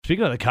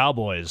Speaking of the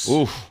Cowboys,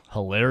 Oof.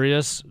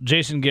 hilarious.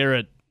 Jason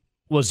Garrett,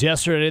 was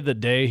yesterday the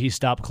day he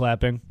stopped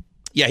clapping?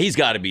 Yeah, he's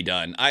got to be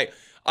done. I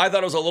thought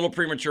it was a little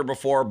premature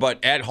before,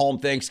 but at home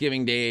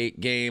Thanksgiving Day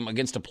game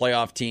against a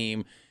playoff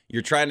team,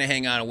 you're trying to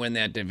hang on and win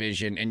that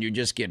division, and you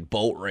just get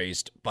boat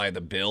raced by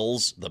the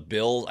Bills.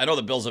 I know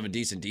the Bills have a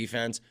decent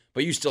defense,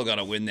 but you still got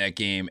to win that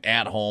game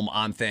at home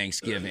on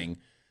Thanksgiving.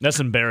 That's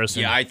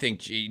embarrassing. Yeah, I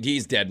think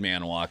he's dead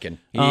man walking.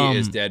 He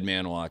is dead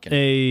man walking.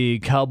 A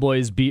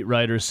Cowboys beat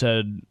writer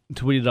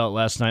tweeted out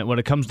last night, when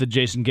it comes to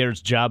Jason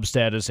Garrett's job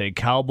status, a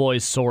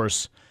Cowboys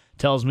source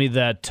tells me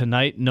that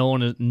tonight no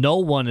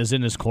one is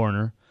in his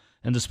corner,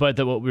 and despite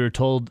that, what we were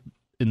told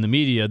in the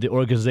media, the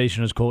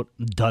organization is, quote,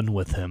 done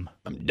with him.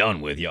 I'm done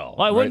with y'all.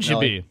 Why wouldn't you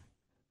be?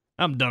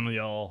 I'm done with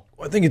y'all.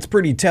 I think it's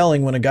pretty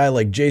telling when a guy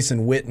like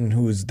Jason Witten,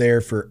 who's there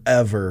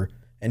forever,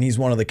 and he's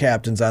one of the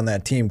captains on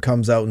that team,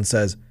 comes out and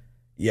says,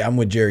 yeah, I'm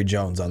with Jerry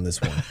Jones on this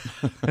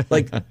one.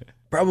 Like,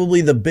 probably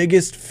the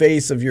biggest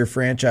face of your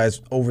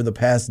franchise over the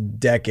past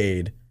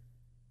decade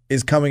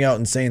is coming out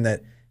and saying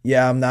that,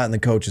 yeah, I'm not in the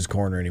coach's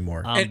corner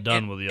anymore. I'm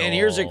done with y'all. And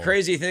here's the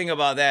crazy thing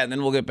about that, and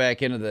then we'll get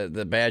back into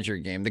the Badger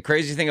game. The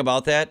crazy thing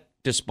about that,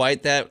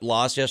 despite that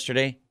loss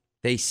yesterday,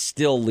 they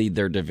still lead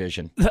their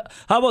division.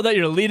 How about that?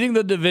 You're leading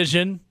the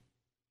division,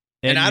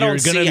 and I don't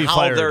see how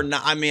fired. they're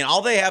not. I mean,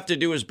 all they have to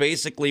do is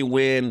basically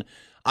win.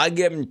 I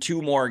give them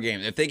 2 more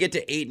games. If they get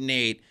to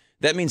 8-8,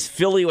 that means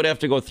Philly would have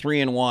to go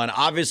 3-1.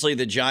 Obviously,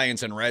 the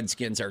Giants and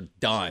Redskins are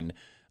done.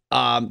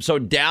 So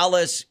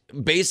Dallas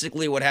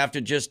basically would have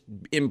to just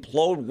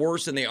implode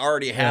worse than they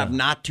already have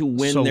not to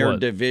win their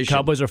division.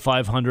 Cowboys are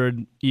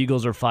 500.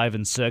 Eagles are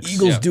 5-6.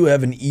 Eagles do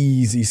have an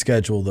easy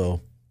schedule,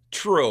 though.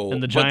 True,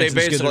 and the but they Giants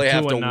basically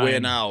have to 2-9.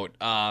 win out.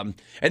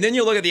 And then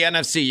you look at the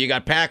NFC. You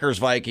got Packers,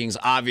 Vikings,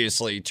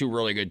 obviously 2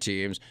 really good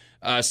teams.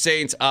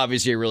 Saints,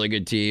 obviously a really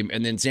good team.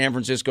 And then San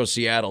Francisco,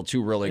 Seattle,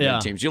 2 really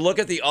good teams. You look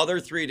at the other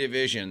 3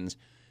 divisions,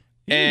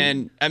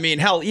 and, I mean,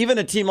 hell, even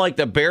a team like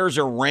the Bears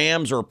or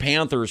Rams or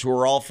Panthers, who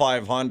are all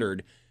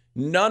 500,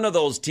 none of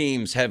those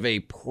teams have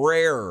a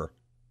prayer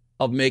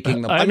of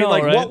making them. I mean,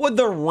 right? What would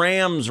the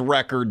Rams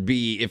record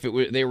be if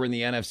they were in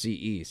the NFC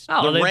East?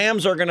 Oh, the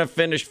Rams are going to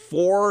finish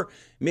 4,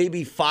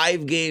 maybe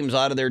 5 games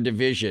out of their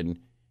division.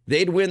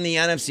 They'd win the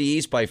NFC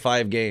East by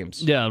 5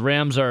 games. Yeah,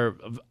 Rams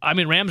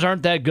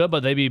aren't that good,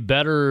 but they'd be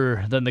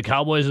better than the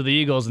Cowboys or the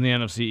Eagles in the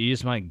NFC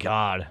East. My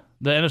God.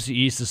 The NFC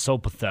East is so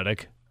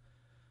pathetic.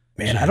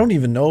 Man, I don't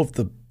even know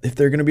if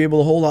they're going to be able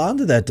to hold on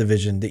to that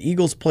division. The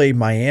Eagles play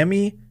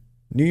Miami,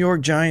 New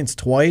York Giants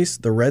twice,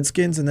 the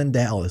Redskins, and then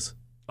Dallas.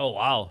 Oh,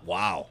 wow.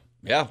 Wow.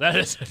 Yeah. That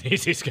is an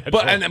easy schedule.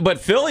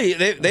 But Philly,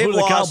 they've Who do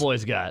lost. the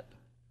Cowboys got?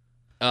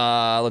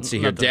 Let's see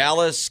here.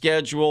 Dallas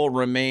schedule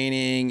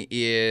remaining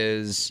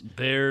is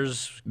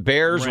Bears,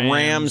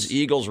 Rams,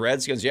 Eagles,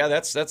 Redskins. Yeah,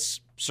 that's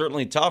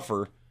certainly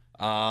tougher.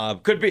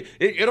 Could be.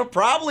 It'll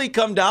probably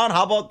come down.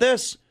 How about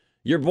this?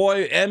 Your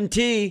boy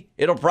MT.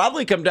 It'll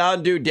probably come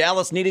down to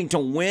Dallas needing to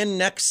win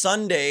next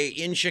Sunday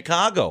in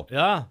Chicago.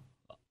 Yeah,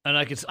 and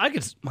I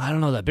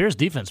don't know. That Bears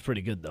defense is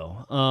pretty good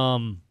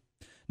though.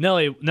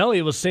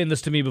 Nelly was saying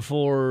this to me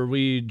before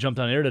we jumped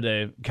on air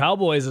today.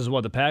 Cowboys is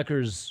what, the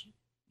Packers'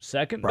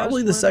 second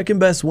Probably best the win? second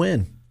best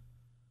win.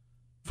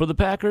 For the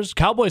Packers?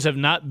 Cowboys have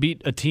not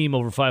beat a team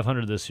over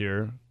 500 this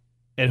year.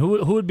 And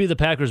who would be the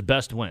Packers'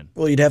 best win?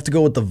 Well, you'd have to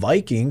go with the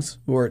Vikings,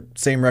 who are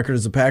same record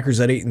as the Packers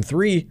at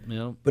 8-3.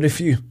 Yeah. But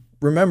if you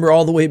remember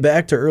all the way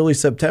back to early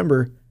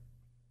September,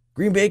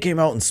 Green Bay came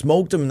out and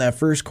smoked them in that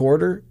first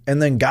quarter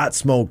and then got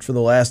smoked for the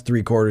last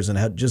 3 quarters and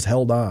had just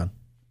held on.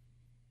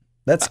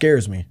 That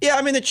scares me. Yeah,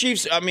 I mean, the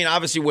Chiefs,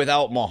 obviously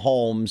without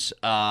Mahomes,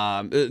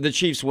 the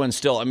Chiefs win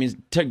still. I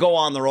mean, to go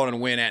on the road and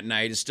win at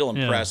night is still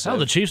impressive. Hell,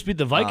 the Chiefs beat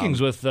the Vikings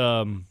with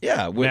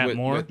Matt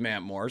Moore. With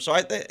Matt Moore. So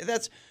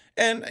that's,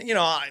 and,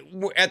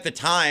 at the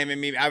time, I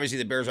mean, obviously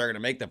the Bears are going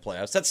to make the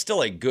playoffs. That's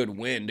still a good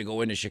win to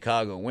go into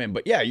Chicago and win.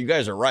 But, yeah, you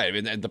guys are right.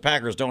 I mean, the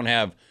Packers don't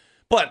have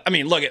 – but, I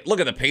mean, look at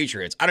the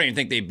Patriots. I don't even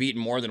think they've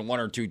beaten more than 1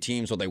 or 2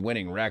 teams with a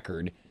winning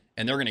record,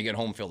 and they're going to get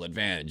home field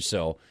advantage.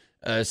 So –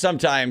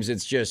 sometimes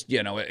it's just,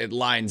 it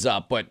lines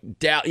up. But,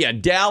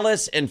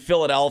 Dallas and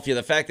Philadelphia,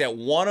 the fact that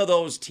one of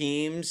those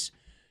teams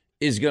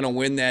is going to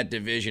win that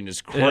division is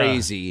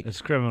crazy. Yeah,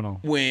 it's criminal.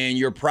 When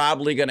you're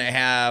probably going to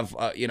have,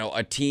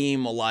 a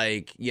team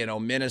like,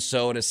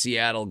 Minnesota,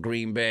 Seattle,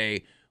 Green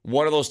Bay,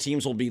 one of those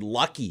teams will be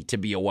lucky to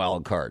be a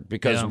wild card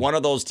because one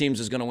of those teams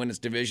is going to win its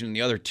division and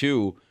the other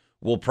 2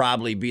 will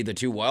probably be the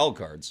 2 wild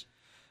cards.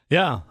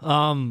 Yeah,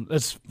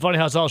 it's funny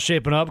how it's all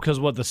shaping up because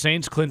the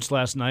Saints clinched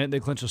last night. They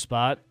clinched a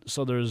spot,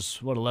 so there's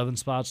 11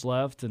 spots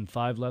left and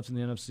 5 left in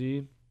the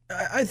NFC.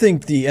 I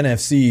think the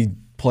NFC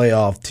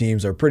playoff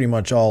teams are pretty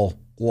much all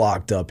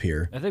locked up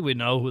here. I think we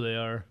know who they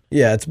are.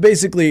 Yeah, it's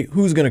basically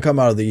who's going to come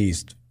out of the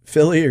East,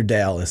 Philly or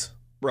Dallas.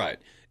 Right.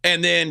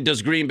 And then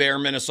does Green Bay or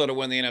Minnesota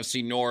win the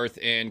NFC North,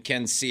 and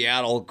can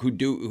Seattle, who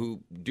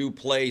do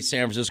play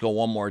San Francisco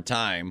one more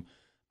time?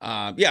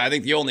 I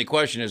think the only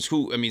question is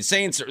who. I mean,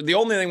 Saints, the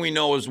only thing we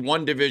know is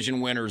one division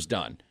winner's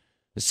done.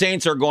 The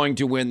Saints are going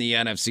to win the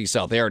NFC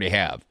South. They already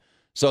have.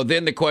 So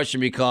then the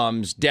question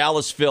becomes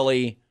Dallas,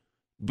 Philly,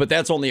 but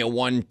that's only a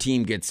one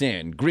team gets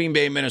in. Green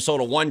Bay,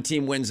 Minnesota, one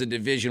team wins the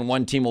division,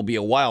 one team will be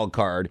a wild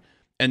card.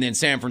 And then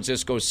San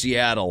Francisco,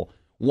 Seattle,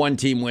 one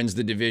team wins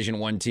the division,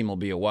 one team will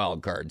be a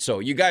wild card. So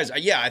you guys,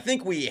 I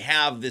think we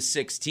have the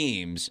 6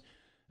 teams.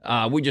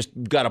 We just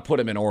got to put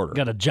them in order.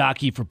 Got a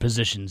jockey for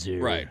positions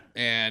here. Right.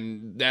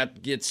 And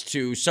that gets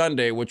to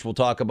Sunday, which we'll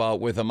talk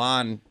about with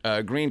Amon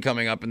Green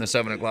coming up in the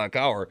 7 o'clock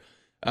hour.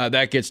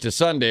 That gets to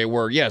Sunday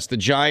where, yes, the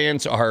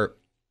Giants are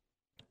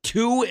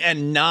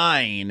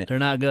 2-9. They're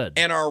not good.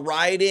 And are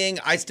riding.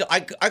 I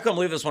couldn't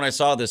believe this when I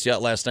saw this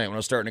yet last night when I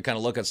was starting to kind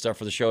of look at stuff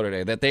for the show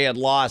today, that they had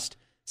lost.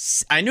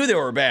 I knew they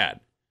were bad.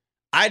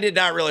 I did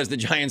not realize the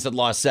Giants had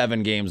lost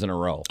 7 games in a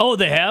row. Oh,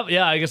 they have?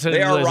 Yeah, I guess I They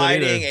didn't are realize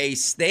that riding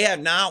either. they have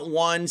not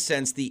won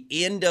since the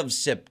end of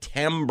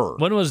September.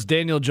 When was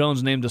Daniel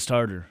Jones named a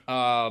starter?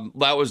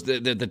 That was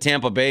the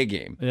Tampa Bay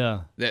game.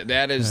 Yeah.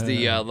 That is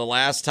the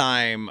last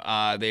time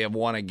they have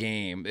won a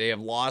game. They have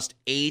lost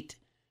 8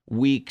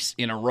 weeks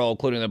in a row,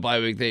 including the bye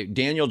week.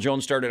 Daniel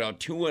Jones started out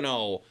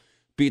 2-0,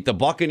 beat the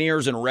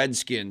Buccaneers and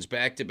Redskins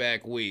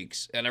back-to-back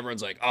weeks, and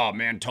everyone's like, "Oh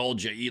man,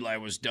 told you Eli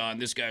was done.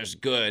 This guy's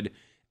good."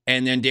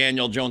 And then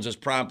Daniel Jones has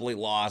promptly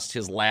lost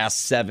his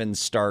last 7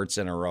 starts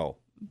in a row.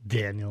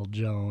 Daniel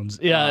Jones.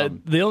 Yeah,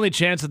 the only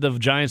chance that the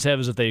Giants have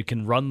is if they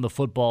can run the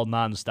football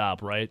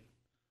nonstop, right?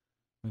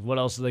 Like, what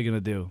else are they going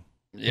to do?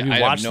 Yeah, Have you I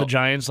have watched the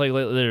Giants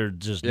lately? They're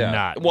just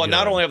not Well, good.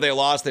 not only have they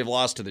lost, they've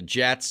lost to the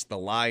Jets, the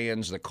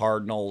Lions, the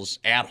Cardinals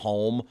at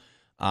home.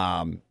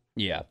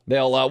 Yeah,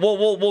 they'll.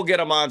 We'll get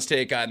Amon's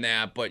take on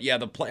that. But yeah,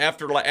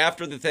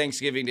 after the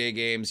Thanksgiving Day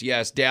games,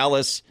 yes,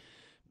 Dallas.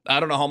 I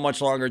don't know how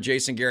much longer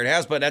Jason Garrett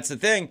has, but that's the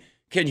thing.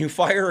 Can you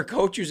fire a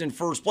coach who's in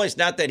first place?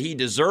 Not that he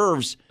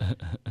deserves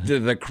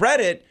the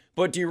credit,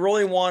 but do you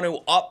really want to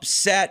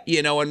upset,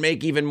 and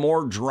make even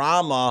more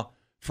drama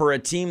for a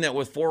team that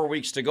with 4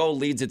 weeks to go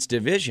leads its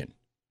division?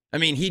 I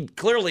mean, he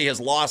clearly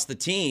has lost the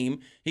team.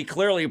 He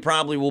clearly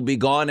probably will be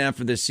gone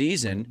after the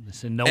season.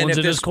 No one's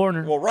in his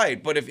corner. Well,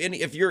 right, but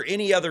if you're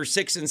any other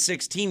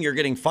 6-6 team, you're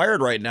getting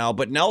fired right now.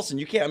 But Nelson,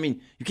 you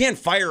can't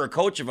fire a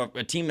coach of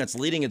a team that's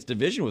leading its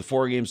division with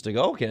 4 games to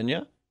go, can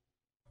you?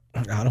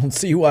 I don't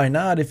see why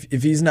not.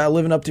 If he's not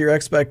living up to your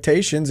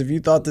expectations, if you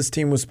thought this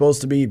team was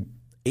supposed to be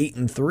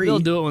 8-3, They'll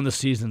do it when the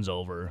season's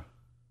over.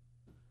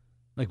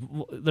 Like they're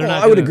well,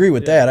 not. I would agree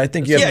with that. I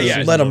think you have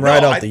to let him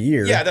ride out the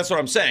year. Yeah, that's what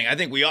I'm saying. I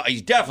think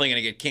he's definitely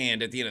going to get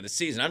canned at the end of the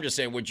season. I'm just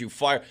saying, would you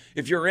fire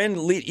if you're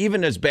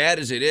even as bad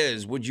as it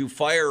is? Would you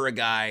fire a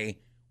guy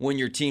when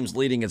your team's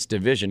leading its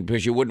division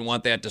because you wouldn't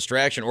want that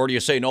distraction, or do you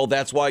say no?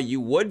 That's why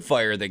you would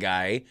fire the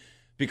guy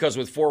because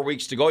with 4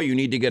 weeks to go, you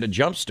need to get a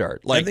jump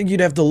start. I think you'd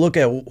have to look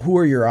at who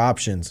are your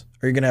options.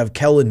 Are you going to have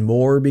Kellen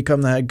Moore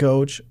become the head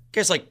coach?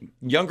 Guys like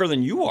younger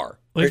than you are.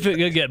 Well, if you're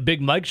going to get Big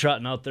Mike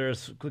trotting out there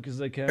as quick as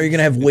they can. Are you going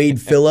to have Wade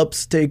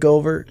Phillips take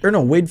over? Or no,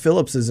 Wade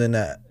Phillips is in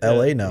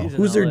L.A. now. he's in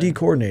Who's their LA. D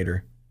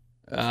coordinator?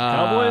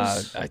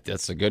 Cowboys?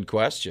 That's a good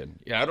question.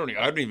 Yeah, I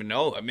don't even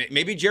know.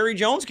 Maybe Jerry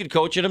Jones could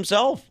coach it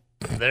himself.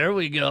 There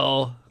we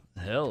go.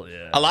 Hell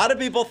yeah. A lot of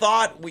people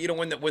thought,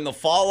 when the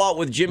fallout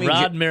with Jimmy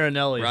Rod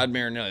Marinelli. Rod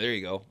Marinelli, there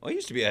you go. Well, he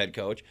used to be a head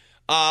coach.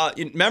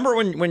 Remember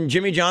when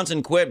Jimmy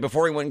Johnson quit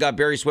before he went and got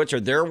Barry Switzer?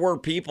 There were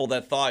people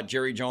that thought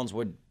Jerry Jones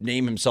would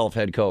name himself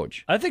head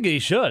coach. I think he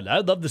should.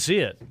 I'd love to see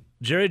it.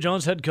 Jerry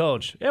Jones, head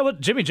coach. Yeah,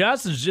 but Jimmy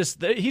Johnson's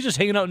he's just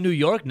hanging out in New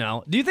York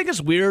now. Do you think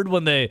it's weird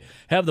when they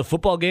have the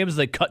football games,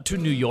 they cut to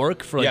New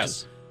York for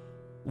Yes.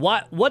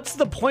 What's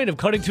the point of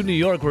cutting to New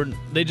York where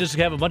they just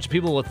have a bunch of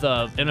people with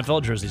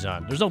NFL jerseys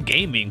on? There's no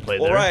game being played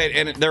Well, there. right,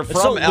 and they're It's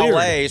from so weird.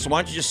 L.A., so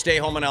why don't you just stay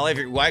home in L.A.?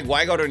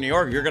 Why go to New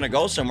York? If you're going to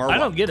go somewhere. I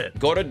don't get it.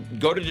 Go to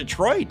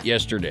Detroit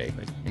yesterday.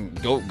 And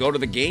go to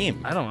the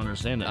game. I don't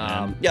understand it,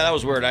 man. Yeah, that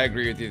was weird. I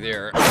agree with you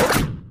there.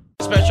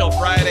 Special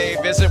Friday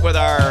visit with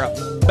our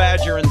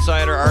Badger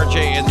Insider,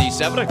 RJ, in the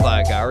 7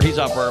 o'clock hour. He's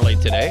up early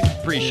today.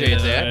 Appreciate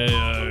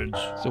that.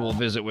 So we'll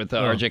visit with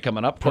RJ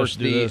coming up. Of course,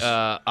 do the this.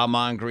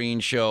 Amon Green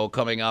show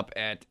coming up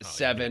at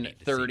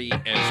 7:30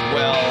 as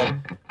well.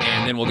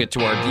 And then we'll get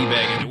to our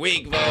D-Bag of the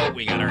Week vote.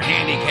 We got our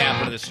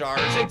handicap of the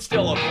stars. It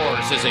still, of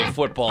course, is a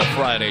Football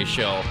Friday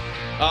show.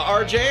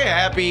 RJ,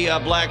 happy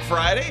Black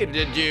Friday.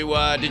 Did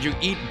you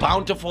eat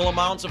bountiful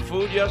amounts of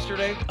food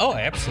yesterday? Oh,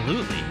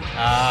 absolutely.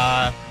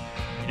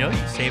 You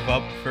save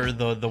up for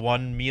the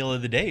one meal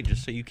of the day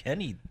just so you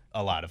can eat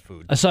a lot of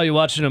food. I saw you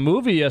watching a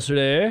movie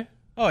yesterday, eh?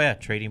 Oh, yeah,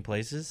 Trading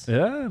Places.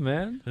 Yeah,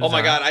 man. Oh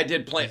my God, I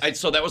did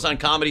so that was on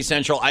Comedy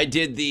Central. I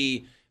did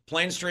the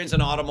Planes, Trains,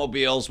 and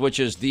Automobiles, which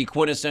is the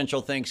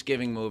quintessential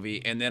Thanksgiving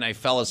movie, and then I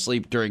fell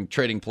asleep during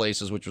Trading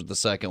Places, which was the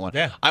second one.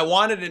 Yeah. I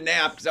wanted a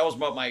nap because that was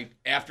about my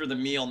after the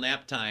meal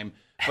nap time,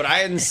 but I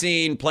hadn't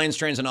seen Planes,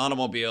 Trains, and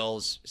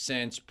Automobiles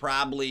since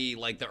probably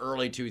like the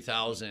early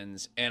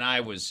 2000s, and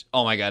I was,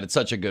 oh my God, it's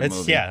such a good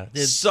movie.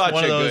 It's such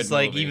one a of those,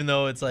 good movie. even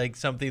though it's like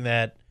something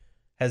that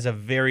has a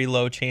very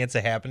low chance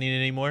of happening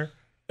anymore.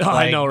 Oh,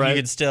 I know, right? You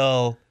could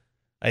still,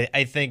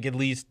 I think at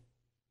least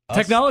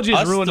Technology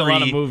has us ruined a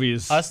lot of three-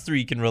 movies. Us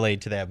three can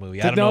relate to that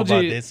movie. I don't know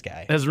Technology about this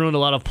guy. has ruined a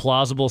lot of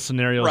plausible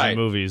scenarios Right. in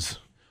movies.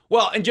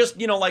 Well, and just,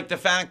 like the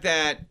fact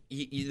that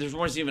there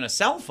wasn't even a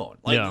cell phone.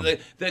 Like, Yeah.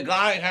 the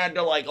guy had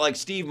to, like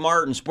Steve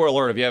Martin, spoiler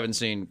alert if you haven't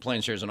seen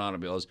Planes, Shares, and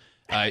Automobiles,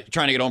 trying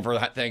to get home for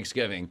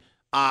Thanksgiving.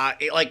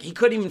 He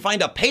couldn't even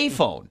find a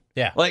payphone.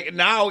 Yeah. Like,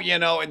 now,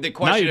 the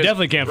question Now you is,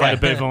 definitely can't find a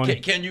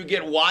payphone. Can you get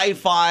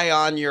Wi-Fi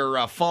on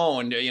your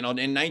phone? In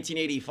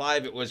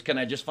 1985, it was, can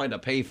I just find a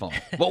payphone?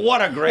 But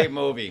what a great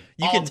movie.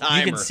 You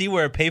can see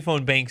where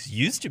pour banks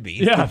used to be.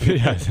 Yeah.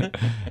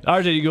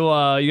 RJ,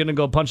 you gonna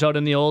go punch out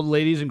any old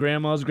ladies and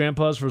grandmas,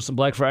 grandpas for some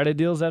Black Friday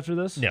deals after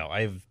this? No,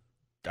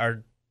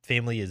 our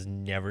family has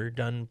never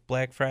done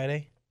Black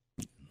Friday.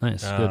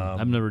 Nice, good.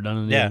 I've never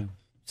done it. Yeah. Either.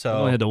 So I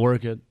only had to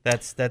work it.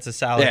 that's a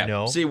solid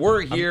no. See,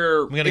 we're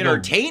here gonna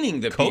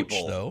entertaining the coach,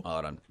 people.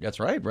 though. That's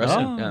right,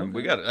 wrestling. Oh, Yeah,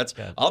 we got it.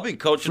 I'll be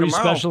coaching Free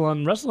tomorrow. special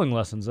on wrestling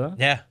lessons, huh?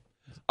 Yeah.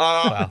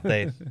 Well,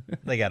 they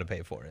got to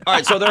pay for it. All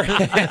right, so they're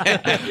gonna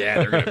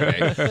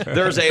pay.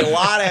 There's a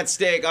lot at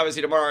stake.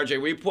 Obviously, tomorrow,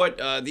 RJ, we put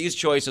these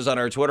choices on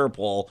our Twitter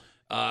poll.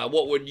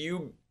 What would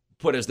you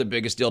put as the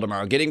biggest deal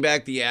tomorrow? Getting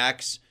back the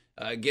Axe,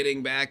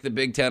 getting back the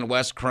Big Ten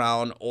West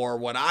crown, or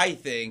what I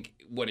think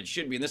what it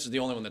should be, and this is the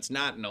only one that's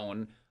not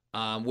known,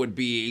 would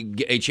be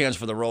a chance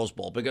for the Rose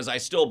Bowl, because I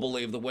still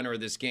believe the winner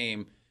of this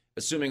game,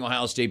 assuming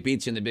Ohio State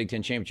beats you in the Big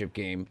Ten championship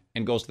game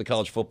and goes to the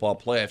college football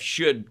playoff,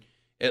 should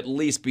at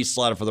least be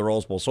slotted for the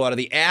Rose Bowl. So out of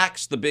the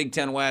Axe, the Big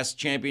Ten West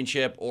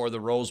championship, or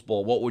the Rose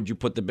Bowl, what would you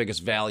put the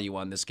biggest value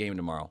on this game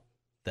tomorrow?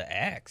 The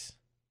Axe.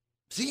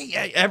 See,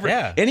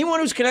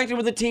 anyone who's connected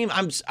with the team,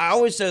 I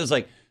always say it's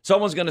like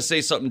someone's going to say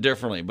something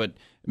differently, but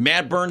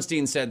Matt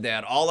Bernstein said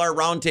that. All our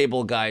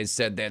roundtable guys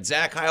said that.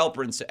 Zach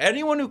Heilprin said.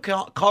 Anyone who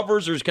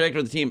covers or is connected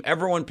with the team,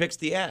 everyone picks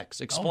the Axe.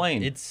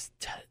 Explain. It's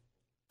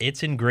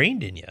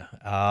ingrained in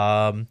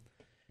you.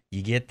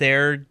 You get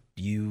there.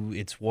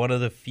 It's one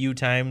of the few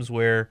times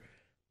where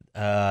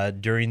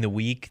during the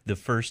week, the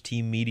first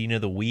team meeting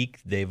of the week,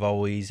 they've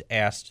always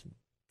asked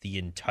the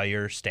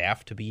entire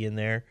staff to be in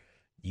there.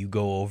 You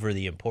go over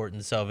the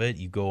importance of it.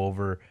 You go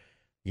over,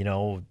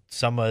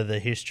 some of the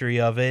history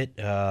of it.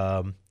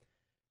 They're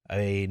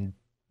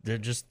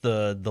just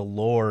the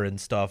lore and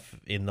stuff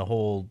in the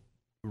whole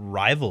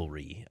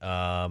rivalry.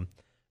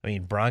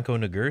 Bronco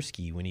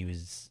Nagurski, when he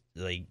was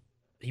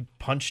he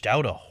punched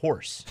out a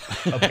horse,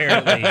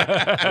 apparently.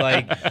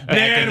 Back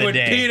in the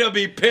day. PETA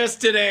be pissed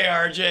today,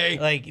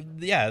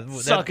 RJ?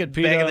 Suck it,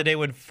 PETA. Back in the day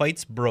when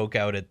fights broke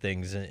out at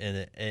things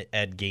and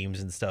at games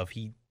and stuff,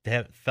 he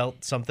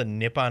felt something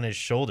nip on his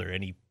shoulder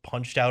and he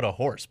punched out a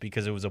horse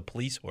because it was a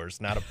police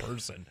horse, not a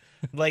person.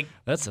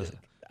 That's a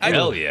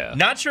hell yeah.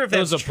 Not sure if It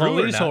was that's a true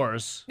police or not.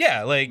 horse.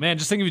 Yeah, Man,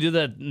 just think if you did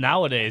that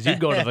nowadays, you'd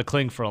go to the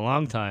clink for a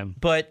long time.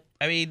 But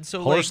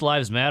so Horse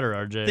lives matter,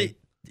 RJ.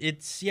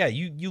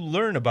 You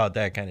learn about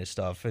that kind of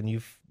stuff and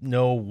you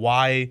know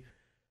why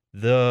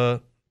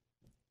the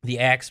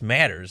Axe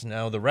matters.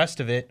 Now the rest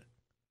of it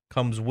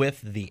comes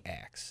with the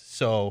Axe.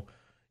 So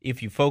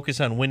if you focus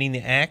on winning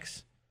the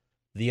Axe,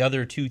 the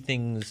other two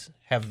things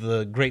have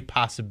the great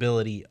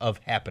possibility of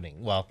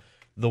happening. Well,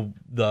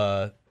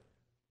 the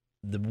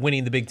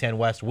winning the Big Ten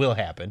West will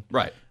happen,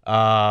 Right.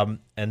 And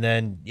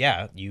then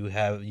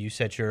you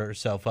set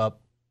yourself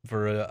up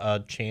for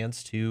a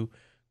chance to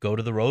go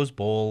to the Rose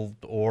Bowl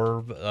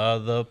or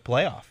the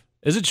playoff.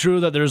 Is it true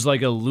that there's a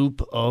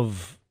loop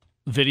of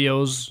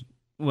videos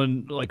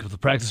when with the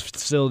practice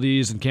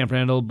facilities and Camp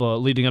Randall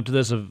leading up to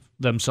this of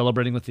them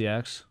celebrating with the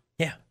Axe?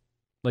 Yeah,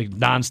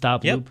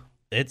 nonstop loop.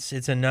 It's a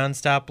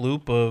nonstop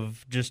loop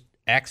of just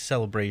Axe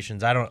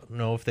celebrations. I don't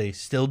know if they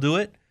still do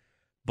it,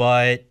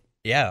 but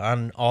yeah,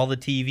 on all the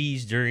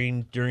TVs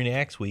during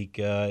Axe Week,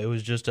 it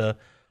was just a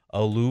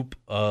loop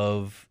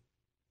of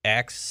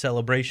Axe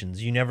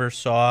celebrations. You never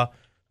saw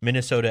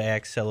Minnesota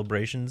Axe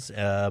celebrations.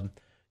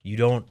 You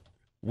don't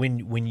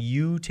when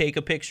you take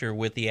a picture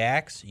with the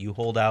Axe, you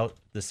hold out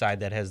the side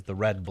that has the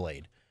red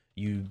blade.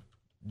 You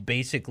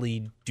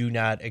basically do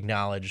not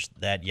acknowledge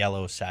that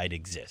yellow side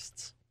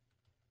exists.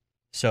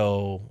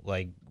 So,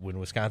 when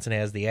Wisconsin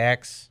has the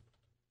Axe,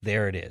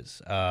 there it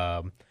is.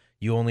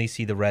 You only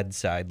see the red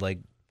side.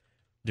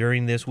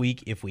 During this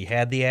week, if we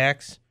had the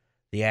Axe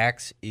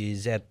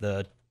is at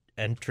the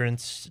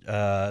entrance,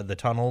 the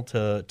tunnel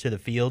to the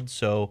field.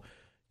 So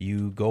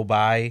you go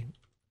by,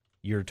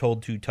 you're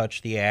told to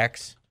touch the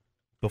Axe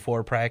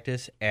before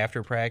practice,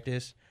 after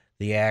practice.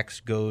 The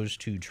Axe goes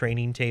to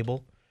training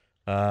table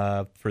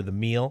for the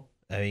meal.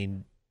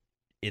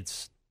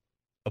 It's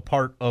a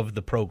part of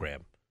the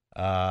program.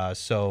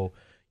 So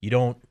you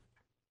don't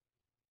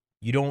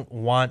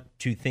want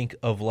to think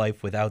of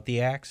life without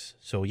the Axe.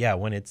 So yeah,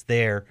 when it's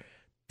there,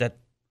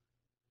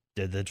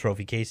 the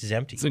trophy case is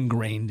empty. It's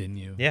ingrained in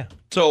you. Yeah.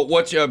 So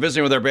what's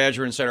visiting with our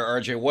Badger Insider,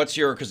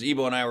 RJ? Because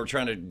Ebo and I were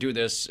trying to do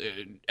this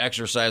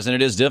exercise, and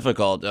it is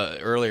difficult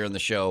earlier in the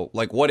show.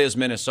 What is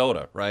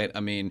Minnesota, right?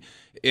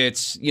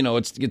 It's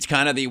it's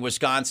kind of the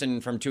Wisconsin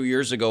from 2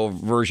 years ago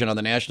version on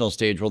the national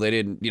stage where they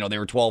didn't, they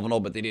were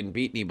 12-0, but they didn't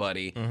beat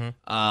anybody.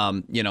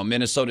 Mm-hmm.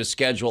 Minnesota's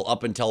schedule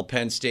up until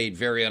Penn State,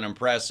 very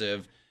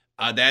unimpressive.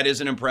 That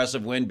is an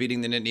impressive win,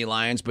 beating the Nittany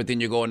Lions. But then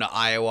you go into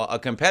Iowa, a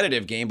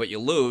competitive game, but you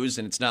lose,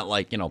 and it's not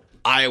like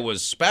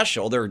Iowa's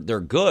special. They're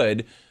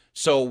good.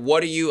 So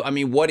what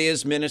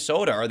is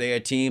Minnesota? Are they a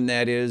team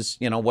that is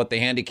what the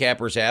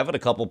handicappers have it, a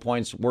couple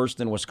points worse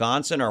than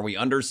Wisconsin? Are we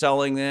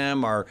underselling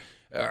them? Are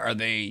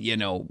they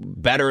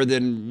better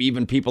than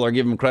even people are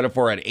giving them credit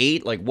for at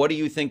 8? Like, what do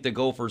you think the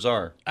Gophers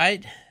are?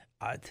 I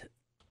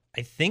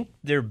think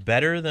they're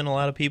better than a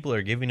lot of people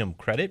are giving them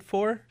credit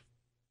for,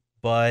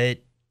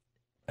 but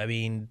I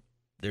mean,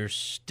 there's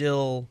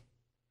still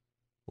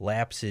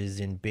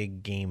lapses in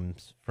big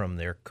games from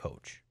their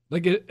coach.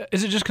 Like,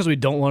 is it just because we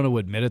don't want to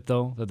admit it,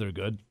 though, that they're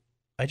good?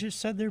 I just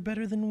said they're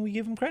better than we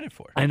give them credit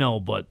for. I know,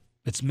 but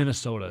it's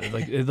Minnesota.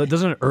 Like,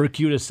 doesn't it irk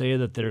you to say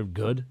that they're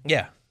good?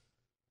 Yeah.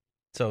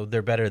 So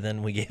they're better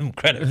than we gave them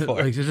credit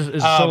for. Like,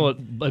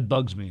 it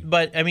bugs me.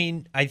 But, I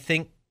mean, I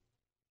think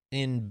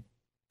in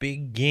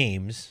big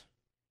games,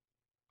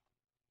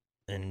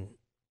 and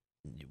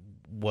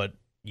what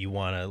you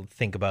want to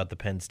think about the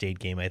Penn State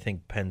game, I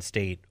think Penn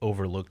State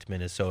overlooked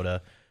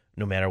Minnesota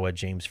no matter what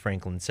James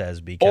Franklin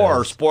says.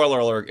 Or, spoiler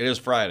alert, it is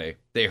Friday.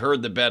 They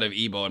heard the bet of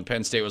Ebo, and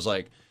Penn State was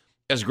like,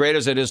 as great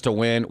as it is to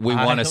win, we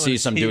want to see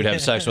some dude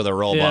have sex with a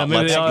robot.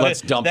 Yeah, let's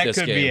dump this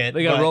game. That could be it.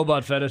 They got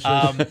robot fetishes.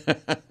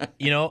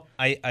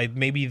 I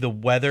maybe the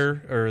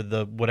weather or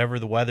whatever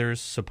the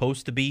weather's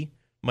supposed to be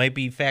might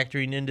be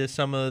factoring into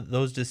some of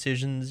those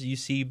decisions you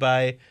see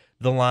by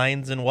the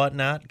lines and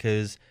whatnot,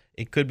 because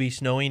it could be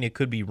snowing, it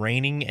could be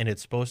raining, and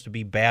it's supposed to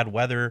be bad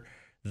weather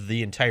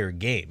the entire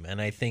game.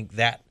 And I think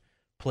that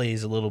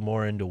plays a little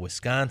more into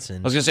Wisconsin.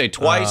 I was going to say,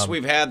 twice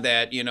we've had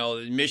that,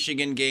 the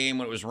Michigan game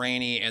when it was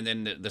rainy, and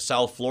then the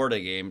South Florida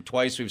game.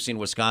 Twice we've seen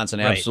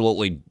Wisconsin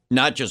absolutely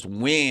not just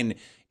win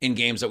in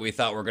games that we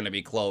thought were going to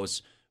be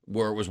close,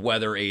 where it was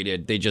weather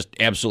aided. They just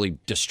absolutely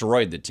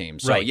destroyed the team.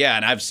 So, yeah,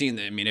 and I've seen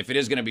that. I mean, if it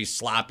is going to be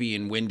sloppy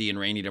and windy and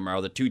rainy tomorrow,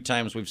 the 2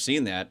 times we've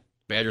seen that,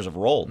 Badgers have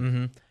rolled.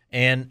 Mm-hmm.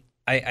 And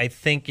I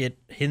think it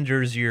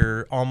hinders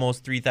your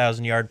almost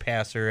 3,000-yard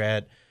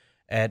passer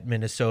at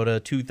Minnesota,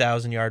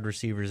 2,000-yard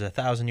receivers,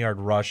 1,000-yard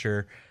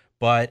rusher.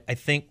 But I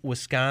think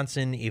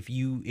Wisconsin, if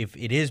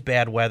it is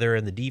bad weather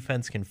and the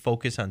defense can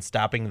focus on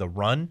stopping the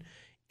run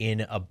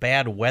in a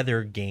bad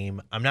weather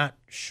game, I'm not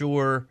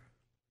sure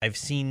I've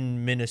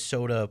seen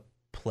Minnesota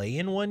play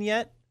in one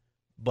yet.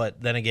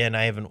 But then again,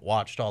 I haven't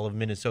watched all of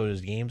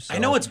Minnesota's games. So I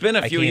know it's been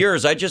a few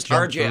years.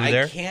 RJ, I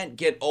there. can't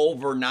get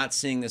over not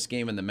seeing this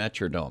game in the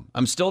Metrodome.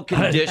 I'm still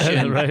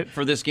conditioned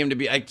for this game to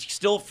be. I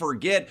still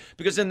forget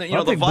because in the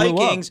the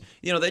Vikings,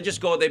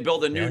 they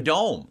build a new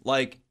dome.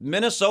 Like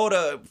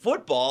Minnesota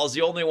football is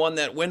the only one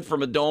that went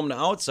from a dome to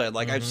outside.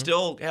 Like I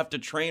still have to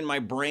train my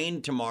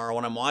brain tomorrow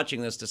when I'm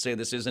watching this to say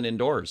this isn't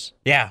indoors.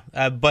 Yeah,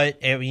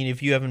 but I mean,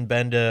 if you haven't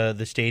been to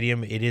the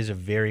stadium, it is a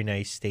very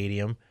nice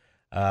stadium.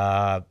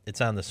 It's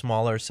on the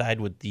smaller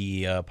side with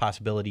the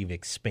possibility of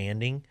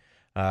expanding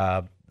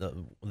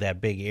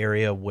that big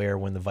area where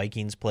when the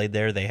Vikings played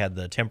there, they had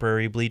the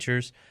temporary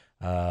bleachers.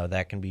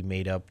 That can be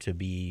made up to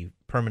be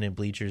permanent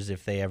bleachers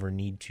if they ever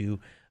need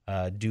to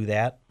do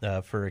that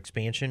for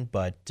expansion.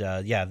 But,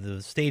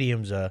 the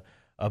stadium's a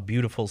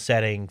beautiful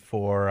setting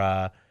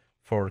for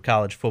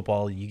college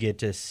football. You get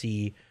to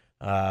see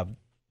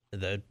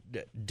the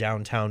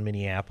downtown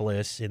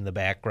Minneapolis in the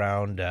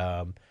background.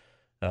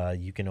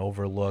 You can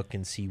overlook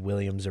and see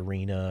Williams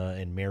Arena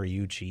and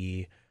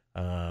Mariucci.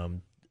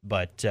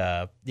 But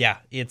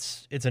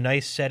it's a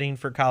nice setting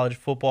for college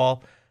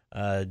football.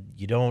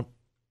 You don't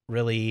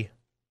really,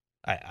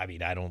 I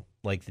mean, I don't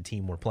like the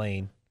team we're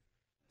playing,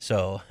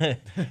 so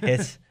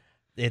it's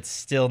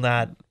still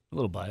not a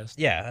little biased.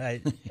 Yeah,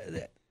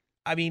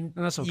 I mean,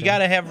 that's okay. You got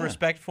to have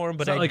respect for him,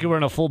 but it's not like you're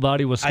wearing a full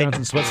body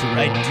Wisconsin sweatsuit.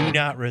 I do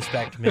not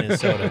respect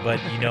Minnesota, but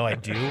I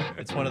do.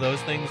 It's one of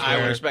those things where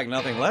I respect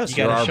nothing less.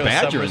 You're our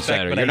Badger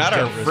insider. You're not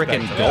our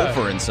freaking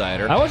Gopher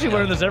insider. I want you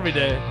wearing this every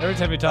day. Every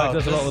time you talk to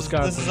us about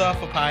Wisconsin. This is off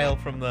a pile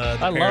from the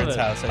parents'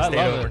 house. I stayed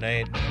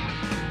overnight.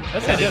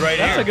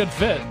 That's a good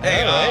fit.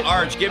 Hey,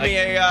 Arch, give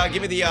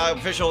me the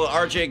official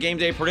RJ game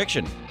day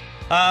prediction.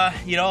 I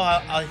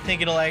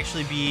think it'll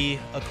actually be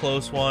a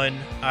close one.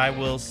 I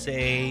will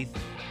say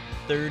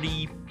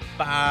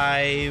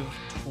 35-27.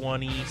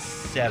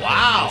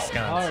 Wow.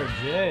 Wisconsin.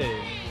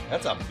 RJ.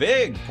 That's a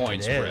big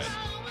point spread.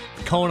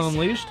 Cohen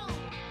Unleashed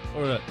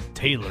or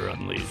Taylor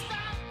Unleashed?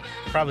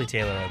 Probably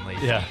Taylor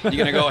Unleashed. Yeah. You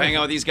going to go hang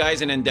out with these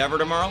guys in Endeavor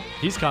tomorrow?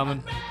 He's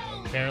coming.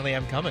 Apparently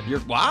I'm coming.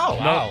 Wow.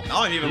 No.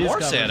 Now I'm even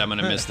more sad I'm going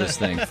to miss this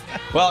thing.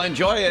 Well,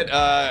 enjoy it,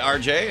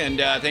 RJ,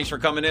 and thanks for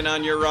coming in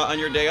on your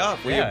day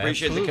off. We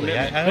appreciate absolutely. the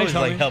commitment. I always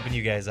like helping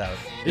you guys out.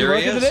 You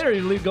working today, or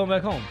you going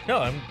back home? No,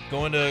 I'm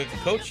going to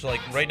coach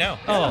right now.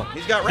 Oh,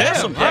 he's got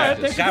wrestling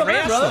practice. All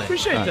right, brother.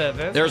 Appreciate that,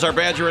 man. There's our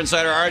Badger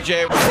insider,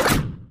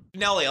 RJ.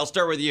 Nelly, I'll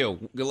start with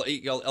you.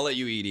 I'll let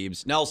you eat,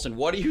 Eebs. Nelson,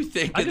 what do you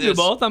think I of can this?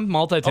 do both. I'm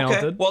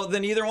multi-talented. Okay. Well,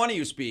 then either one of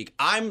you speak.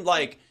 I'm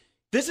like,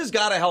 this has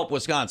got to help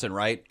Wisconsin,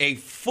 right? A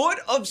foot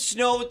of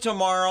snow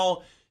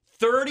tomorrow,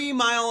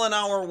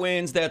 30-mile-an-hour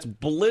winds. That's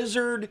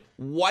blizzard,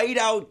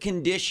 whiteout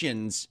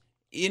conditions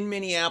in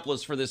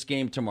Minneapolis for this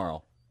game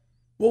tomorrow.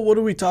 Well, what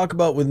do we talk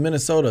about with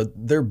Minnesota?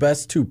 Their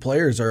best two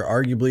players are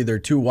arguably their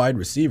two wide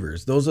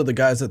receivers. Those are the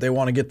guys that they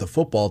want to get the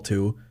football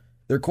to.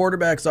 Their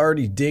quarterback's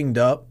already dinged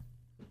up.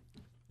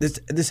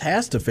 This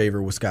has to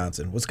favor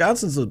Wisconsin.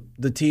 Wisconsin's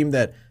the team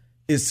that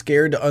is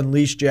scared to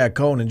unleash Jack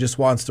Cohn and just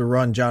wants to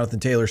run Jonathan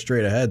Taylor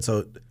straight ahead.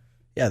 So,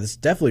 yeah, this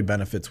definitely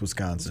benefits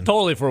Wisconsin.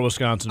 Totally for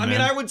Wisconsin, I man.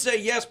 mean, I would say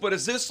yes, but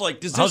is this like,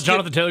 does this How's get-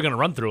 Jonathan Taylor going to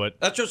run through it?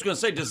 That's what I was going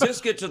to say. Does this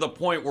get to the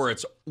point where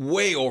it's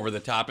way over the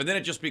top and then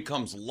it just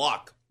becomes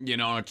luck? You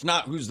know, it's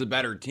not who's the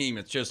better team.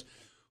 It's just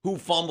who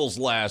fumbles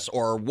less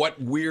or what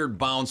weird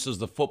bounce does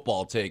the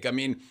football take. I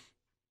mean,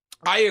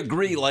 I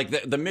agree.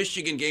 Like the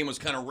Michigan game was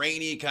kind of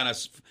rainy, kind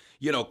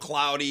of,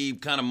 cloudy,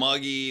 kind of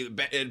muggy.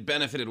 It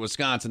benefited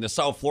Wisconsin. The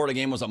South Florida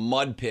game was a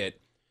mud pit.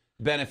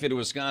 Benefited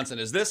Wisconsin.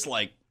 Is this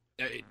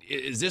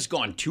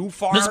gone too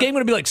far? This game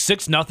going to be like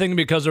 6-0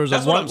 because there was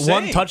That's what I'm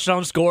one saying.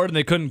 touchdown scored and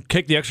they couldn't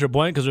kick the extra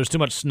point because there's too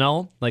much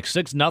snow. Like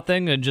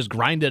 6-0 and just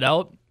grind it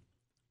out.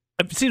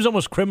 It seems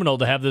almost criminal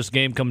to have this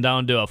game come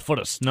down to a foot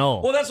of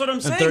snow. Well, that's what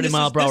I'm saying.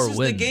 30-mile-per-hour This is the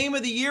wind. game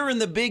of the year in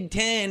the Big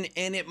Ten,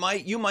 and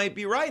you might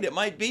be right. It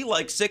might be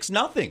like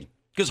 6-0.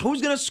 Because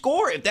who's going to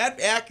score? If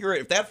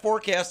that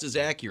forecast is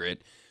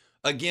accurate,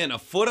 again, a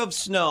foot of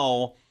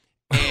snow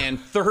and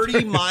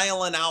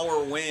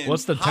 30-mile-an-hour wind.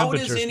 What's the How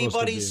temperature does supposed to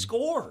anybody be?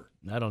 score?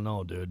 I don't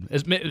know, dude.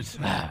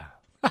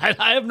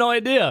 I have no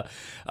idea.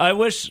 I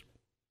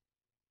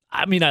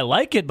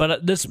like it,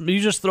 but you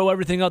just throw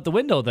everything out the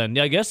window then.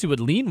 Yeah, I guess you would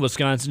lean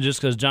Wisconsin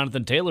just because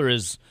Jonathan Taylor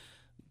is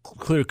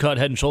clear-cut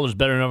head and shoulders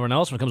better than everyone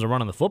else when it comes to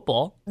running the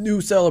football.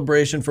 New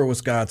celebration for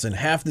Wisconsin.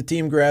 Half the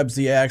team grabs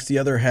the axe, the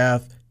other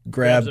half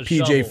grab Grabs a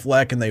PJ shovel.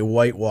 Fleck, and they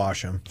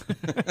whitewash him.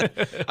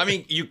 I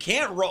mean, you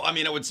can't row. I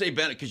mean, I would say,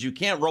 Bennett, because you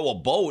can't row a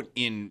boat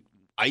in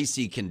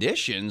icy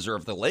conditions or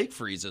if the lake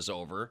freezes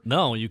over.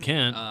 No, you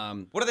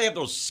can't. What do they have?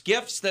 Those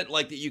skiffs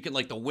that you can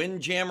the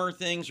windjammer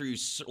things, or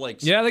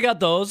Yeah, they got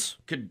those.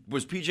 Could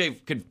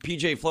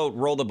PJ Float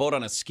roll the boat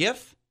on a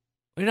skiff?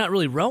 You're not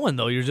really rowing,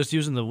 though. You're just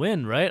using the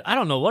wind, right? I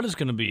don't know what it's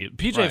going to be.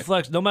 PJ Right.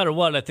 Flex, no matter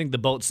what, I think the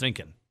boat's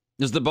sinking.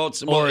 Is the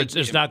boat Or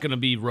it's not going to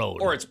be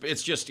rowed. or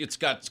it's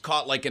got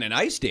caught like in an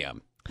ice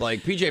dam.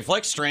 Like PJ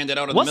Flex stranded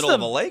out in the middle of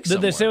a lake Did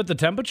somewhere. they say what the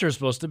temperature is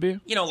supposed to be?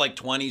 Like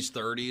 20s,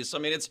 30s. I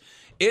mean,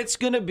 it's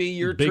going to be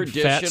your Big,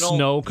 fat traditional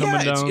snow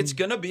coming down. It's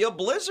going to be a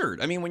blizzard.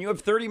 I mean, when you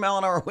have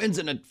 30-mile-an-hour winds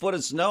and a foot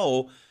of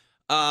snow,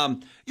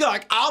 I'm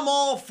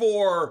all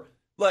for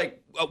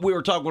we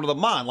were talking to the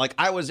Mon. Like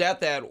I was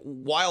at that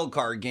wild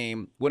card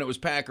game when it was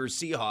Packers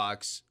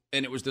Seahawks.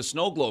 And it was the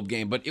snow globe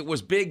game, but it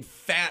was big,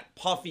 fat,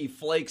 puffy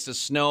flakes of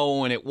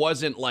snow, and it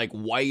wasn't like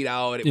white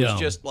out. It was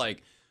just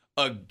like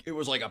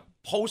a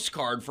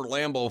postcard for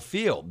Lambeau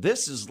Field.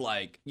 This is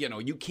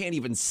you can't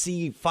even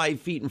see 5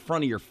 feet in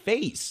front of your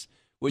face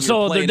when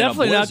So you're they're playing in a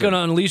definitely not going to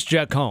blizzard. unleash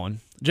Jack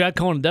Cohen. Jack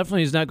Cohen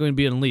definitely is not going to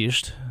be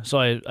unleashed. So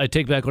I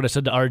take back what I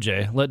said to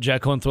RJ. Let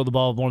Jack Cohen throw the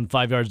ball more than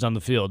 5 yards down the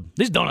field.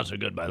 These donuts are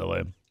good, by the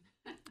way.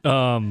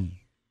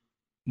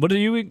 What do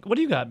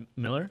you got,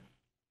 Miller?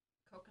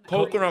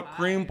 Coconut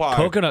cream pie.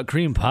 Coconut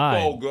cream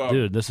pie. Oh, God.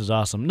 Dude, this is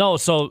awesome. No,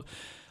 so,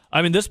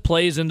 I mean, this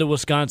plays into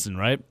Wisconsin,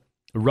 right?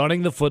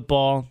 Running the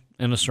football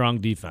and a strong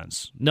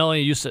defense.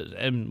 Nelly, you said,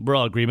 and we're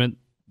all in agreement,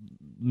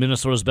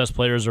 Minnesota's best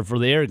players are for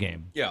the air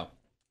game. Yeah.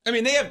 I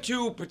mean, they have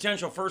 2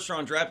 potential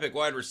first-round draft pick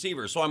wide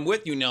receivers, so I'm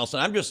with you, Nelson.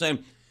 I'm just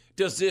saying,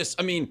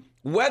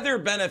 weather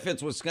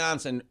benefits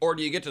Wisconsin, or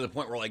do you get to the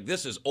point where,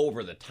 this is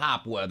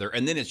over-the-top weather,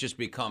 and then it just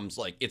becomes,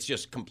 it's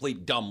just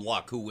complete dumb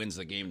luck who wins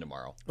the game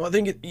tomorrow? Well, I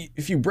think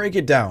if you break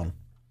it down,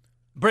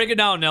 Break it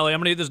down, Nelly. I'm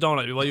going to eat this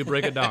donut while you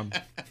break it down.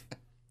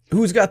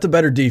 who's got the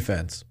better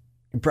defense?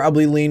 You'd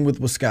probably lean with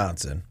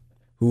Wisconsin.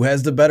 Who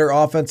has the better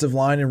offensive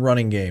line and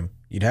running game?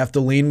 You'd have to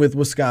lean with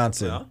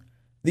Wisconsin. Yeah.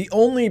 The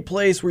only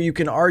place where you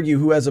can argue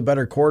who has a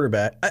better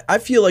quarterback, I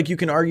feel like you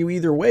can argue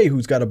either way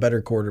who's got a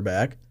better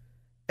quarterback.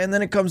 And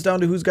then it comes down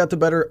to who's got the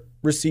better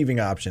receiving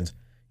options.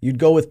 You'd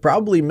go with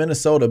probably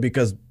Minnesota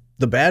because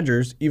the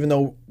Badgers, even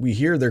though we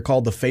hear they're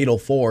called the Fatal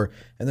Four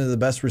and they're the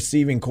best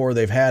receiving core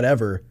they've had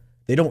ever,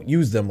 they don't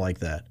use them like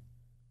that.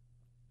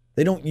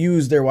 They don't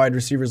use their wide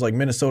receivers like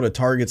Minnesota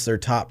targets their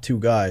top 2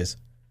 guys.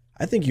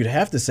 I think you'd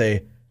have to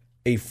say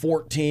a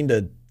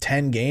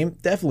 14-10 game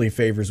definitely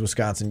favors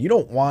Wisconsin. You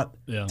don't want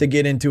to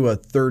get into a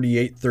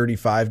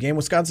 38-35 game.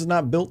 Wisconsin's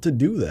not built to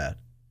do that.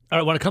 All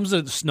right, when it comes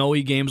to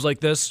snowy games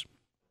like this,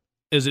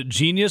 is it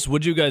genius?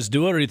 Would you guys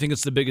do it, or do you think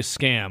it's the biggest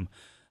scam?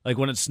 Like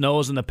when it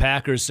snows and the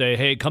Packers say,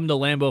 hey, come to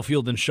Lambeau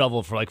Field and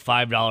shovel for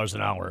 $5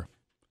 an hour.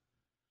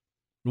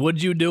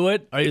 Would you do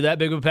it? Are you that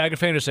big of a Packer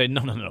fan to say,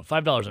 no,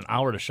 $5 an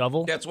hour to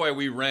shovel? That's why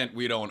we rent,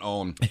 we don't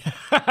own.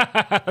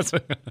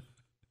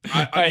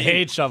 I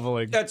hate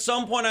shoveling. At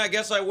some point, I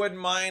guess I wouldn't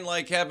mind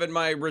having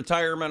my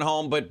retirement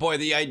home, but boy,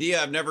 the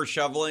idea of never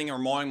shoveling or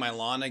mowing my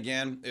lawn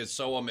again is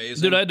so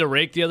amazing. Dude, I had to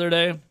rake the other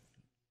day.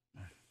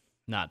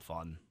 Not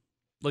fun.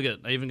 Look at it.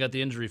 I even got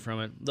the injury from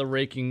it. The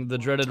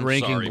dreaded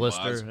raking sorry,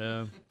 blister. Buzz.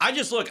 Yeah.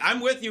 I'm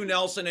with you,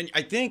 Nelson, and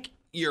I think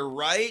you're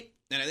right,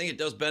 and I think it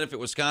does benefit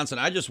Wisconsin.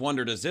 I just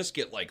wonder, does this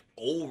get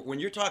over when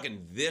you're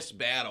talking this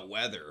bad of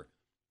weather?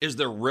 Is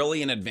there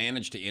really an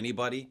advantage to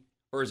anybody?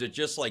 or is it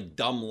just like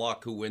dumb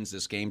luck who wins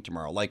this game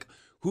tomorrow? Like,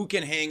 who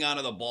can hang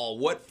onto the ball?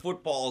 What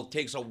football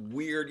takes a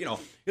weird,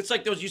 it's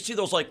like those, you see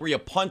those like where you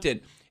punt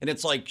it and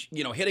it's like,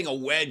 hitting a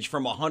wedge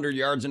from 100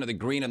 yards into the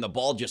green and the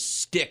ball just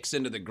sticks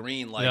into the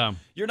green. Like,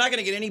 You're not going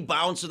to get any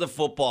bounce of the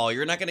football.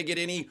 You're not going to get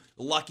any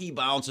lucky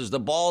bounces. The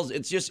balls,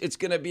 it's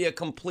going to be a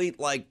complete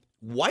like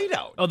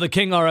whiteout. Oh, the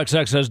King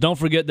RXX says, don't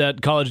forget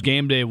that College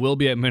Game Day will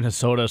be at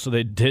Minnesota, so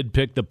they did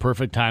pick the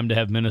perfect time to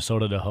have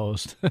Minnesota to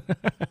host.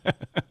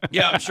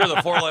 Yeah, I'm sure the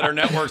 4-letter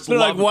networks They're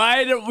love like,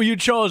 why you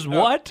chose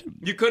what?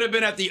 You could have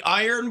been at the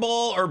Iron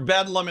Bowl or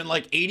Bedlam in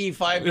like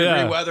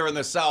 85-degree weather in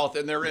the South,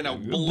 and they're in a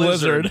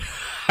blizzard.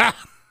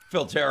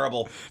 Feel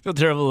terrible. Feel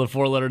terrible, the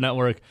 4-letter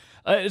network.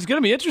 It's going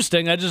to be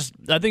interesting. I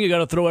think you got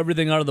to throw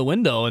everything out of the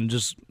window and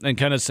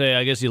kind of say,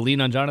 I guess you lean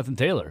on Jonathan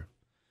Taylor.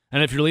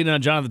 And if you're leaning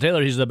on Jonathan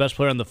Taylor, he's the best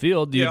player on the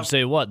field, you'd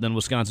say what? Then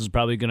Wisconsin's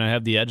probably going to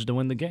have the edge to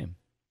win the game.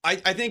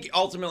 I think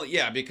ultimately,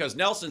 because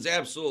Nelson's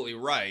absolutely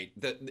right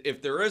that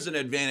if there is an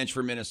advantage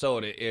for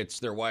Minnesota, it's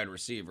their wide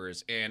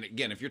receivers. And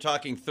again, if you're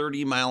talking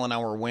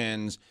 30-mile-an-hour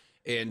winds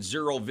and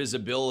zero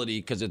visibility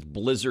because it's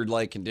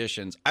blizzard-like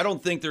conditions, I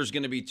don't think there's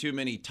going to be too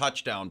many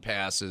touchdown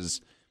passes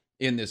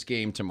in this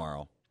game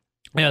tomorrow.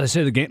 Yeah, they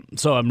say the game.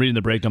 So I'm reading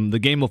the breakdown. The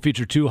game will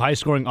feature two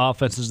high-scoring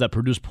offenses that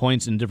produce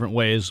points in different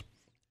ways.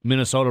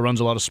 Minnesota runs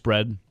a lot of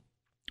spread,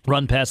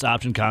 run-pass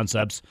option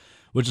concepts,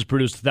 which has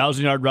produced a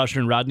 1,000-yard rusher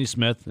in Rodney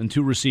Smith and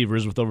two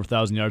receivers with over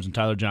 1,000 yards in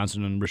Tyler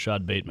Johnson and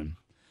Rashad Bateman.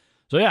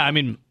 So,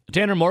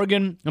 Tanner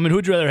Morgan,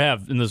 who'd you rather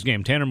have in this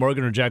game, Tanner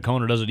Morgan or Jack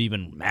Cohn, or does it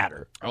even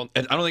matter? I don't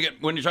think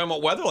when you're talking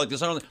about weather like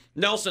this,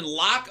 Nelson,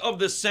 lock of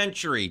the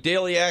century,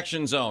 daily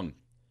action zone,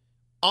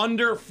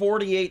 under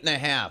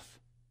 48.5.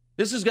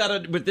 This has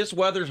got to, with this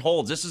weather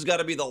holds, this has got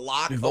to be the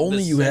lock of the century. If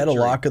only you had a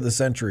lock of the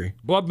century.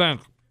 Blood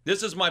bank.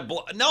 This is my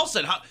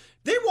Nelson,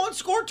 they won't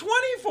score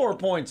 24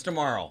 points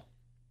tomorrow.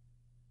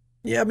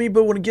 Yeah,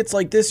 but when it gets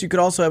like this, you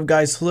could also have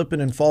guys slipping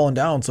and falling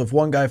down. So if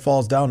one guy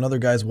falls down, another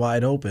guy's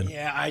wide open.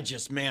 Yeah,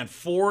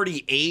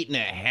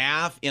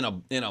 48.5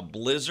 in a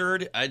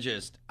blizzard. I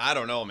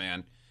don't know,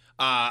 man.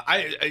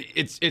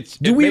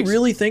 Do we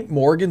really think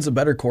Morgan's a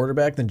better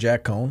quarterback than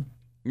Jack Cohn?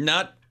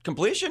 Not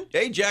completion.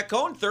 Hey, Jack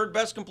Cohn, third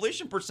best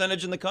completion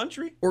percentage in the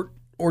country.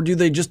 Or do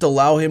they just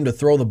allow him to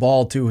throw the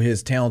ball to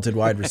his talented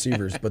wide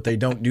receivers, but they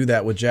don't do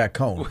that with Jack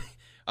Cohn?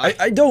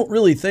 I don't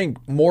really think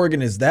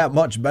Morgan is that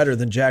much better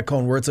than Jack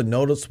Cohn where it's a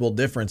noticeable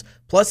difference.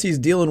 Plus, he's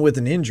dealing with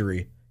an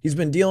injury. He's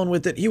been dealing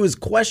with it. He was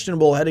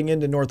questionable heading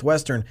into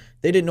Northwestern.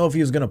 They didn't know if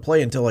he was going to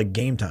play until like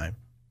game time.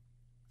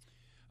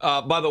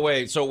 By the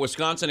way, so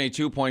Wisconsin, a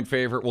 2-point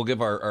favorite. We'll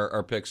give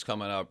our picks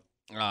coming up.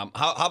 How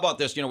about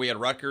this? We had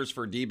Rutgers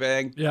for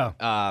D-Bag.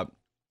 Yeah.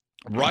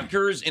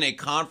 Rutgers in a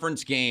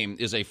conference game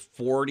is a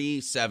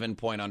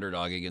 47-point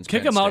underdog against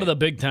Kick Penn them out State. of the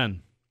Big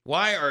Ten.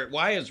 Why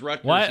is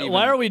Rutgers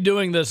Why are we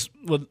doing this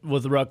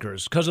with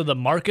Rutgers? Because of the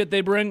market they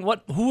bring?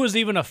 Who is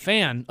even a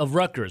fan of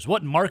Rutgers?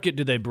 What market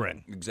do they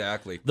bring?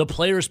 Exactly. The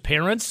players'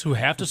 parents who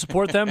have to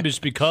support them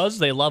just because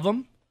they love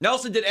them?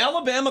 Nelson, did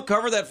Alabama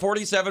cover that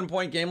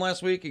 47-point game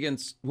last week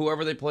against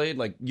whoever they played,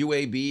 like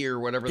UAB or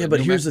whatever? Yeah,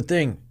 but here's the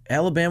thing.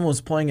 Alabama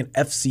was playing an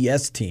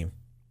FCS team.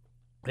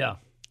 Yeah.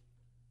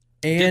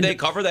 Did And they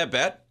cover that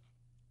bet?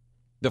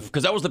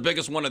 Because that was the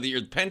biggest one of the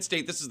year. Penn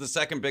State, this is the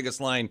second biggest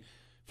line.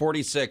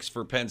 46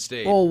 for Penn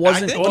State. Oh,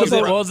 wasn't What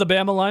was the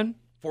Bama line?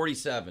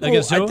 47.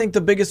 I think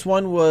the biggest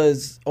one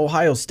was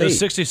Ohio It State.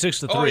 was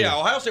 66-3. Oh yeah,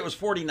 Ohio State was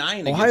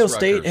 49. Ohio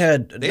State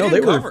against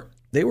Rutgers.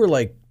 they were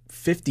like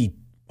 50.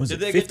 Was Did it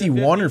they get to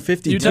 51 or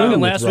 50? 52? You talking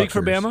with last week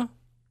for Rutgers? Bama?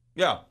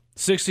 Yeah,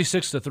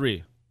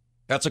 66-3.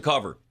 that's a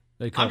cover.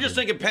 They I'm covered. just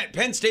thinking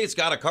Penn State's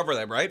got to cover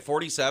that, right?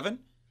 47.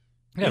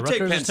 Yeah, you take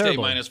Rutgers Penn is State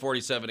terrible. minus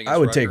 47 against I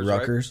would Rutgers, take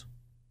Rutgers.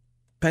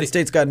 Penn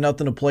State's got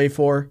nothing to play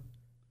for.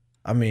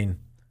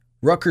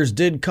 Rutgers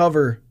did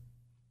cover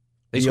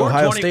the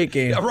Ohio State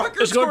game. Yeah,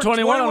 Rutgers scored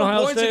 21 on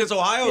Ohio points State. against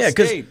Ohio Yeah,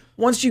 because State.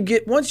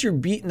 once you're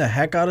beating the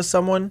heck out of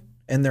someone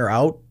and they're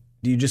out,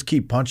 do you just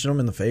keep punching them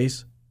in the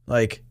face?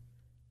 Like,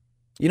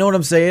 you know what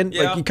I'm saying?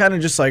 Yeah. Like, you kind of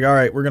just like, all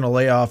right, we're gonna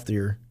lay off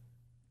your.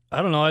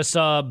 I don't know. I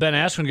saw Ben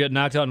Askren get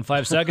knocked out in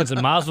 5 seconds,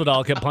 and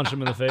Masvidal kept punching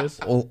him in the face.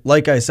 Well,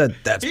 like I said,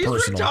 that's He's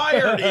personal.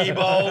 retired,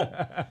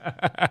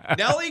 Ebo.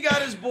 Nelly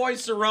got his boy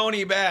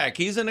Cerrone back.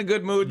 He's in a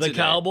good mood The today.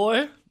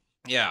 Cowboy?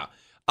 Yeah.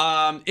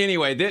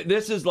 Anyway,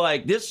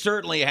 this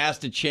certainly has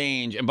to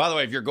change. And by the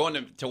way, if you're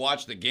going to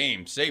watch the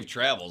game, safe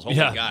travels. Oh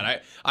my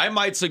God. I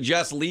might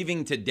suggest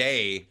leaving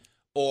today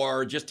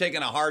or just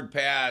taking a hard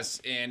pass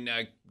and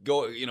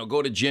go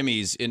to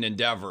Jimmy's in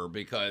Endeavor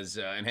because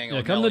and hang out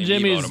with come Nelly to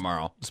and Evo Jimmy's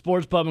tomorrow.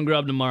 Sports Pub and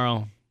Grub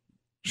tomorrow.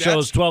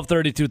 Shows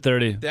 12:30,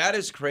 2:30. That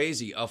is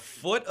crazy. A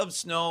foot of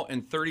snow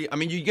and 30. I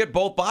mean, you get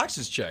both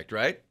boxes checked,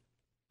 right?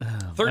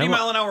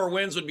 30-mile-an-hour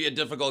winds would be a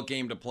difficult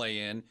game to play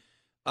in.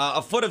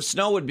 A foot of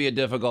snow would be a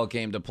difficult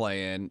game to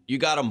play in. You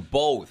got them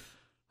both.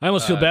 I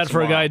almost feel bad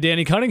for a tomorrow. guy,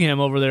 Danny Cunningham,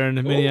 over there in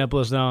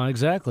Minneapolis now.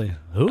 Exactly.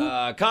 Who?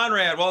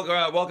 Conrad,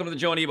 welcome to the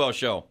Joe and Ebo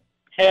Show.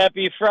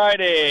 Happy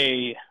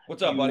Friday.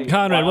 What's up, buddy?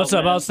 Conrad, what's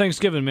up? man. How's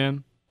Thanksgiving,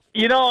 man?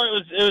 It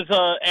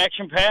was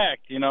action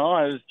packed.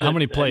 How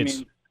many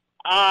plates?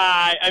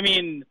 I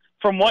mean,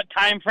 from what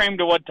time frame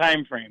to what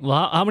time frame?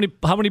 Well,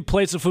 how many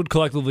plates of food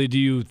collectively do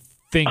you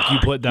think you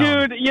put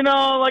down? Dude,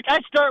 like I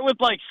start with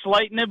like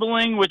slight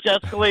nibbling, which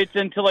escalates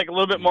into like a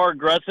little bit more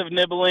aggressive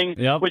nibbling,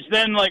 which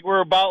then like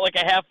we're about like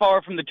a half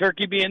hour from the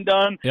turkey being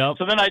done. Yep.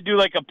 So then I do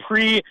like a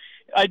pre-plate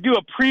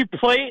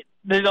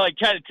to like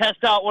try to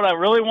test out what I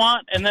really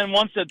want, and then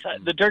once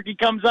the turkey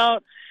comes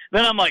out,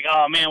 then I'm like,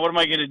 oh man, what am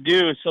I going to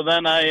do? So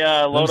then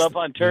I load up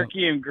on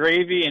turkey and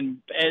gravy and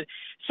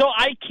so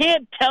I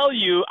can't tell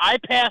you. I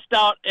passed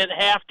out at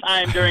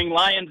halftime during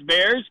Lions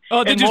Bears.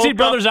 Oh, did you see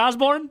Brothers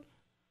Osborne?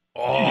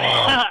 Oh,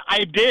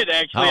 I did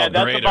actually. How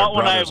That's great about are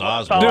when I Brothers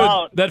Osborne? fell Dude,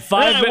 out.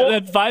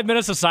 that 5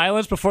 minutes of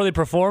silence before they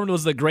performed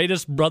was the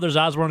greatest Brothers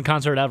Osborne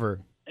concert ever.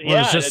 It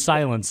was just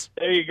silence.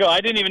 There you go. I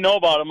didn't even know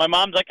about it. My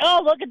mom's like,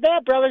 "Oh, look at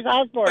that, Brothers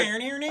Osborne.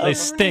 They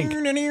stink."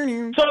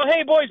 So,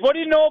 hey, boys, what do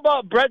you know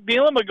about Brett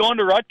Bielema going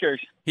to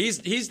Rutgers? He's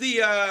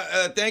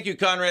the thank you,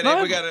 Conrad.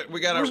 Hey, we got to run quick. We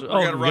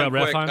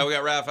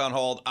got Raph on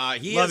hold.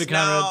 He Love is you,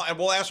 now, Conrad. and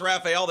we'll ask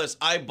Raphael this.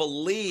 I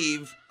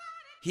believe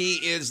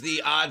he is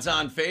the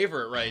odds-on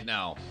favorite right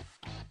now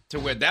to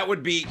win. That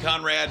would be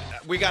Conrad.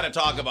 We got to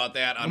talk about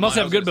that. We must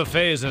have good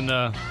buffets in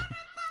the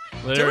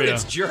Dude, area.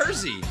 it's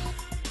Jersey.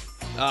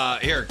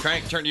 Here,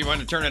 turn. You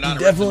want to turn it on?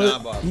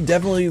 He'd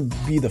definitely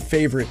be the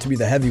favorite to be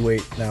the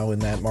heavyweight now in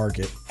that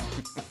market.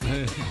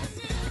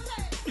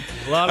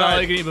 A lot of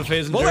all-you-can-eat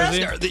buffets in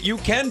Jersey. Ask her, you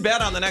can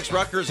bet on the next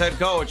Rutgers head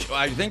coach.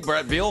 I think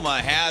Brett Bielema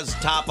has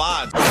top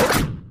odds.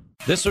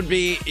 This would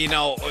be,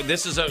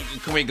 this is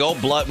can we go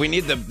blood? We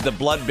need the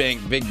blood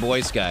bank big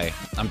voice guy.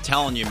 I'm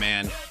telling you,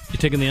 man. You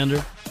taking the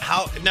under?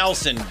 How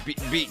Nelson?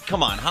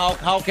 Come on.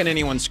 How can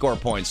anyone score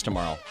points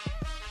tomorrow?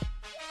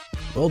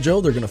 Well,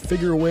 Joe, they're going to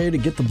figure a way to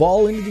get the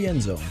ball into the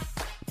end zone.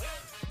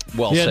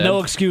 Well said. No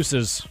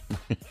excuses.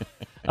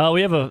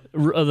 We have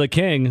the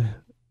King.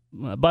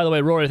 By the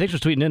way, Rory, thanks for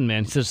tweeting in,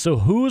 man. He says, so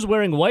who's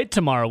wearing white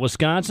tomorrow,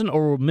 Wisconsin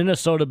or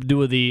Minnesota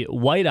do the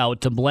white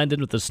out to blend in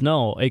with the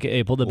snow,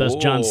 a.k.a. pull the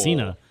best John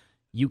Cena?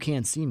 You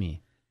can't see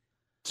me.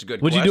 It's a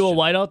good Would question. you do a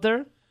white out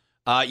there?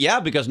 Yeah,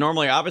 because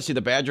normally, obviously,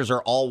 the Badgers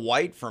are all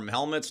white from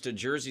helmets to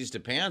jerseys to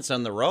pants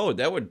on the road.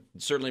 That would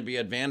certainly be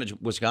advantage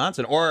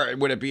Wisconsin. Or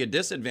would it be a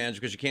disadvantage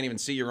because you can't even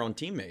see your own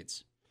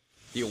teammates?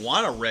 Do you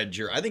want a red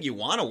jersey? I think you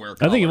want to wear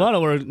color. I think you want to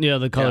wear,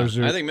 the colors.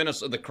 I think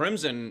Minnesota, the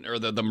crimson or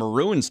the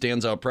maroon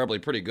stands out probably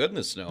pretty good in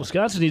the snow.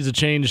 Wisconsin needs to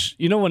change.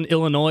 You know when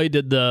Illinois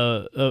did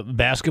the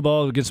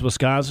basketball against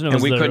Wisconsin?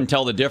 And we couldn't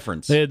tell the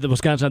difference. The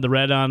Wisconsin had the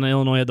red on,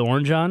 Illinois had the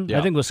orange on. Yeah.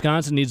 I think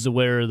Wisconsin needs to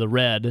wear the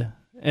red.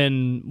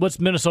 And what's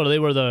Minnesota? They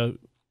wear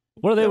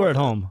what do they wear at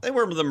home? They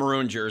wear the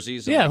maroon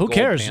jerseys. And Yeah, the who gold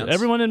cares? pants.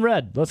 Everyone in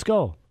red. Let's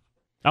go.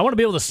 I want to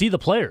be able to see the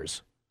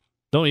players.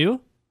 Don't you?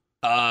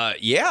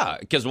 Yeah,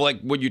 because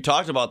when you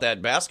talked about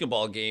that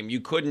basketball game,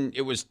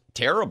 it was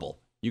terrible.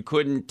 You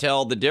couldn't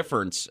tell the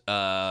difference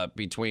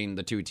between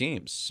the two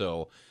teams.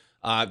 So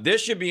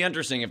this should be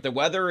interesting. If the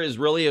weather is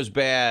really as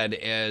bad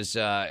as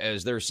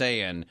they're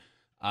saying,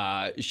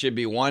 it should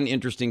be one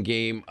interesting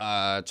game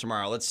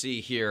tomorrow. Let's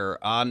see here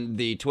on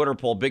the Twitter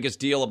poll. Biggest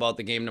deal about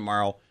the game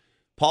tomorrow.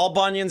 Paul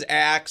Bunyan's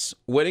axe,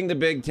 winning the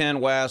Big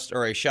Ten West,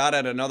 or a shot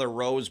at another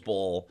Rose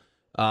Bowl.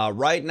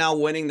 Right now,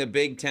 winning the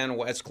Big Ten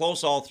West. It's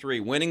close, all three.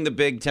 Winning the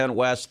Big Ten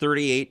West,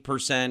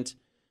 38%.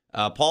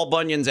 Paul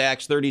Bunyan's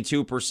axe,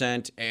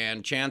 32%.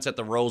 And chance at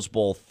the Rose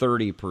Bowl,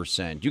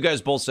 30%. You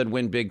guys both said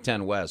win Big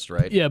Ten West,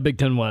 right? Yeah, Big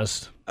Ten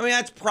West. I mean,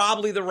 that's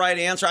probably the right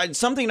answer.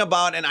 Something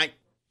about, and I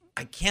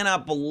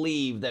cannot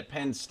believe that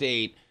Penn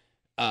State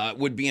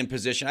would be in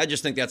position. I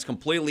just think that's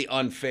completely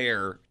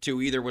unfair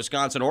to either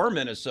Wisconsin or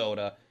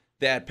Minnesota,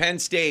 that Penn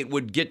State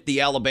would get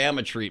the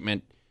Alabama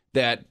treatment,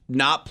 that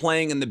not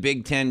playing in the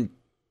Big Ten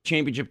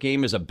championship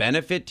game is a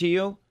benefit to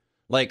you.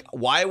 Like,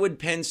 why would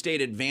Penn State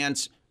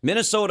advance?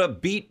 Minnesota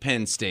beat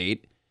Penn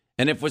State,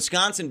 and if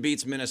Wisconsin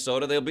beats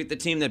Minnesota, they'll beat the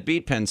team that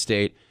beat Penn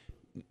State.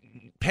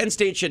 Penn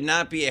State should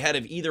not be ahead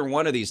of either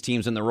one of these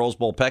teams in the Rose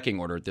Bowl pecking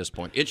order at this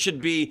point. It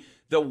should be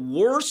the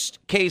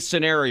worst case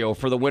scenario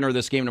for the winner of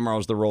this game tomorrow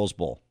is the Rose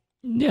Bowl.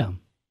 Yeah.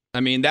 I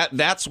mean,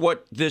 that's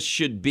what this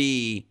should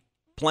be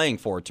playing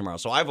for tomorrow.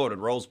 So I voted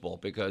Rose Bowl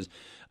because,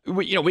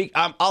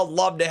 I'll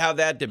love to have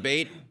that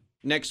debate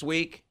next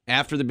week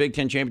after the Big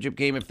Ten championship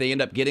game if they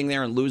end up getting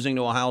there and losing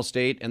to Ohio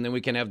State, and then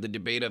we can have the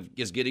debate of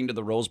is getting to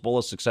the Rose Bowl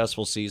a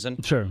successful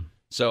season. Sure.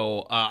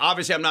 So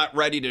obviously I'm not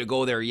ready to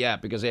go there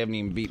yet because they haven't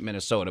even beat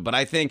Minnesota. But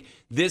I think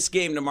this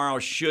game tomorrow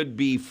should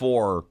be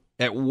for,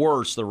 at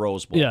worst, the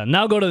Rose Bowl. Yeah,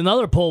 now go to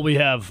another poll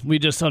we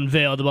just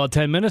unveiled about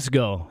 10 minutes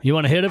ago. You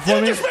want to hit it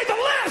for me? Just make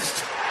a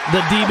list!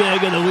 The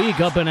D-bag of the week,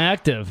 up and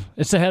active.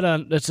 It's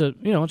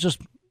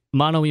just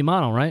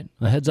mano-y-mano, right?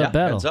 A heads-up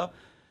battle. Heads up.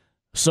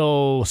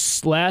 So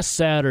last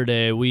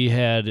Saturday we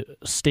had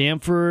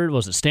Stanford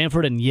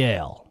and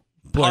Yale.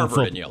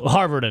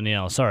 Harvard and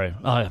Yale, sorry.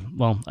 I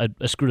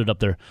screwed it up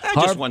there.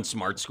 Just one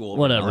smart school.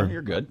 Whatever.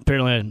 You're good.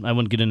 Apparently I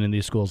wouldn't get into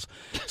these schools.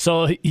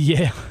 So,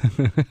 yeah.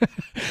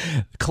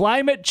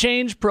 Climate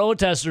change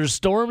protesters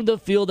stormed the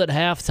field at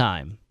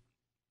halftime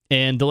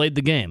and delayed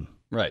the game.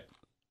 Right.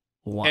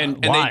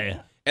 Why?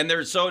 And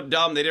they're so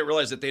dumb they didn't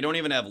realize that they don't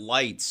even have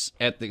lights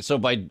at the. So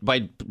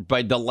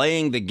by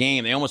delaying the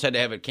game, they almost had to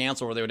have it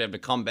canceled, or they would have to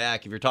come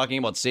back. If you're talking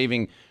about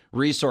saving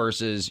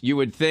resources, you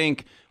would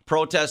think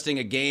protesting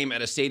a game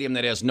at a stadium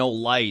that has no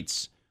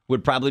lights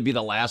would probably be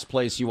the last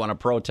place you want to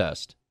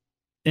protest.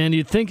 And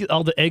you'd think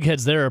all the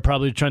eggheads there are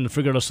probably trying to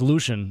figure out a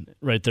solution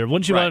right there.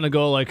 Wouldn't you want to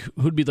go like,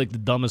 who'd be like the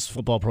dumbest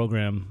football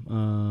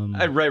program?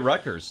 I'd Ray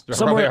Rutgers. They're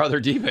somewhere- probably other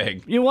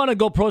D-bag. You want to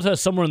go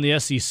protest somewhere in the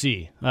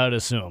SEC, I would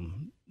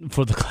assume,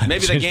 for the climate Maybe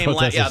the change game.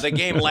 protesters. The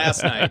game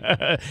last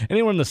night.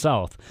 Anywhere in the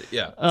South.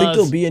 Yeah. Think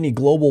there'll be any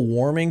global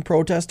warming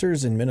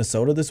protesters in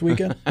Minnesota this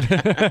weekend?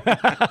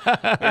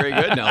 Very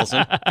good,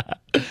 Nelson.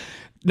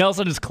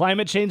 Nelson, is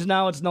climate change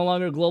now? It's no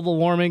longer global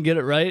warming. Get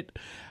it right.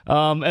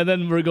 And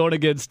then they're going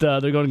against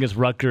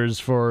Rutgers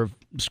for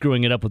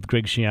screwing it up with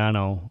Greg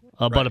Schiano.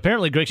 But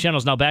apparently Greg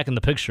Schiano's now back in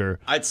the picture.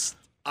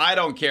 I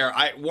don't care.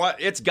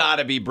 It's got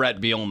to be Brett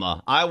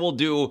Bielema. I will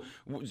do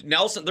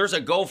Nelson. There's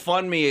a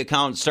GoFundMe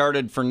account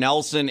started for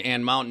Nelson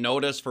and Mount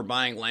Notice for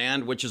buying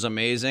land, which is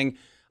amazing.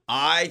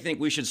 I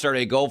think we should start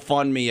a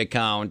GoFundMe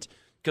account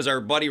because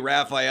our buddy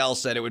Raphael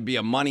said it would be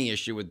a money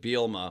issue with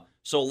Bielema.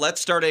 So let's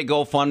start a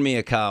GoFundMe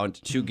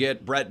account to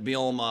get Brett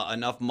Bielema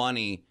enough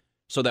money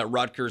so that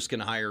Rutgers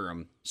can hire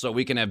him, so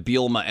we can have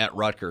Bielema at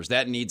Rutgers.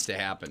 That needs to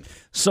happen.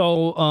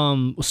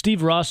 So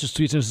Steve Ross just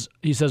tweets,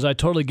 he says, I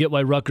totally get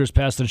why Rutgers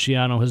passed on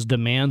Schiano. His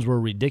demands were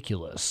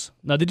ridiculous.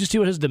 Now, did you see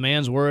what his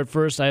demands were at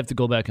first? I have to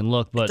go back and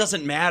look. But it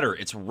doesn't matter.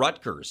 It's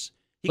Rutgers.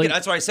 like,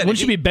 that's why I said.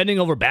 Wouldn't you be bending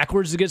over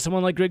backwards to get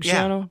someone like Greg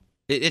Schiano?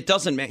 It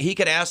doesn't matter. He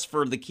could ask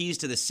for the keys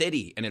to the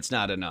city, and it's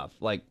not enough.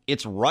 Like,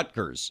 it's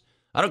Rutgers.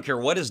 I don't care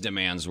what his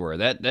demands were.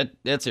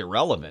 That's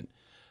irrelevant.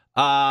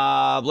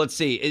 Let's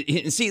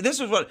see. See, this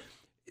is what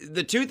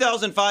the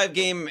 2005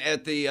 game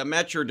at the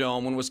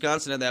Metrodome when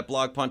Wisconsin had that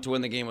block punt to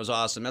win the game was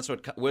awesome. That's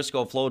what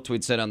Wisco Flow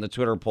Tweet said on the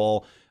Twitter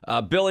poll.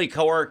 Billy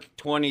Cowork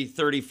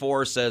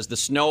 2034 says the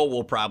Snow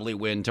will probably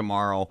win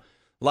tomorrow.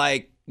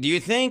 Like, do you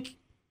think?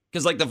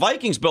 Because like the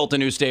Vikings built a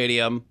new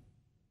stadium,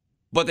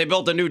 but they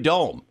built a new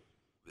dome.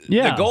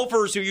 Yeah. The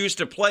Gophers, who used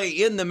to play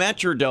in the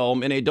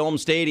Metrodome in a dome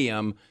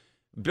stadium,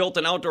 built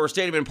an outdoor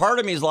stadium. And part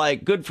of me is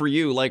like, good for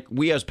you. Like,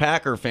 we as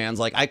Packer fans,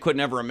 like, I could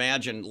never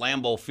imagine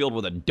Lambeau Field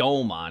with a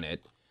dome on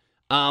it.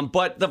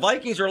 But the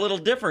Vikings are a little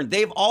different.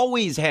 They've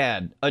always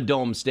had a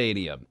dome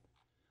stadium.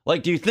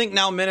 Like, do you think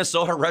now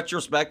Minnesota,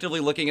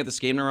 retrospectively, looking at this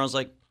game, I was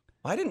like,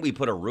 why didn't we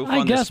put a roof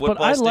on this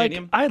football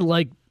stadium? I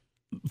like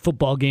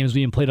football games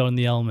being played out in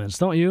the elements,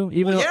 don't you?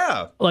 Even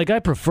like, I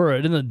prefer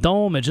it. In the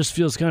dome, it just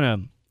feels kind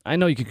of, I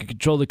know you can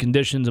control the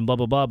conditions and blah,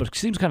 blah, blah, but it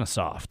seems kind of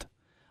soft.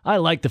 I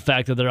like the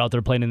fact that they're out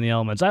there playing in the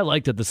elements. I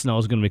like that the snow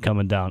is going to be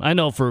coming down. I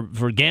know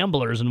for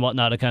gamblers and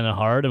whatnot, it's kind of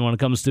hard. And when it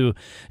comes to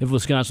if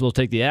Wisconsin will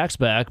take the axe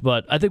back,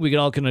 but I think we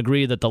all can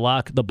agree that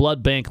the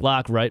blood bank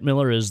lock, right,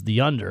 Miller, is the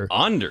under.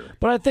 Under.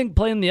 But I think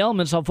playing in the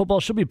elements, how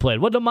football should be played.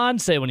 What did Amon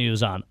say when he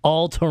was on?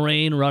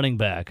 All-terrain running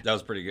back. That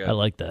was pretty good. I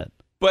like that.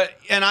 But,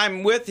 and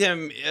I'm with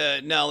him,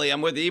 Nelly.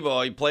 I'm with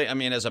Ebo.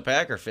 As a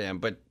Packer fan,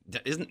 but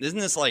isn't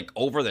this like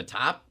over the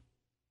top,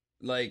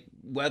 like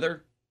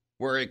weather?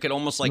 Where it could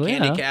almost like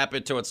handicap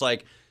it to it's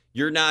like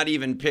you're not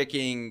even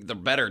picking the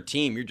better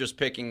team. You're just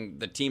picking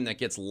the team that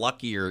gets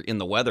luckier in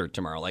the weather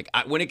tomorrow. Like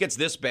when it gets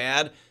this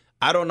bad,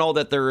 I don't know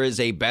that there is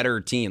a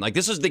better team. Like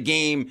this is the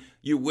game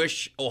you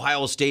wish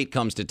Ohio State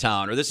comes to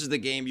town, or this is the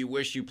game you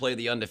wish you play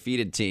the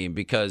undefeated team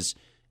because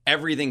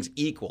everything's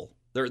equal.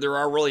 There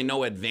are really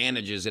no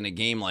advantages in a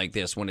game like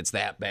this when it's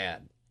that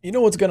bad. You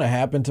know what's going to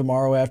happen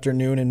tomorrow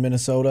afternoon in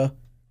Minnesota?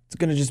 It's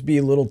going to just be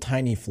little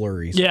tiny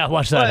flurries. Yeah,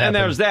 watch that happen. And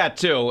there's that,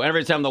 too.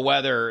 Every time the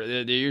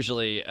weather, they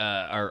usually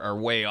are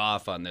way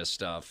off on this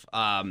stuff.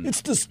 It's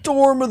the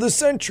storm of the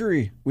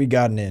century. We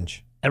got an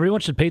inch.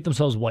 Everyone should paint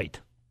themselves white.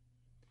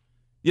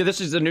 Yeah,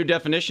 this is the new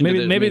definition.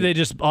 Maybe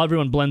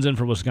everyone blends in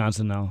for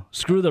Wisconsin now.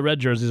 Screw the red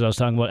jerseys I was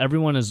talking about.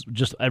 Everyone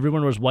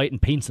wears white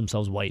and paints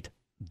themselves white.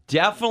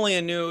 Definitely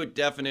a new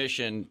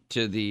definition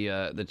to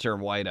the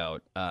term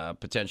whiteout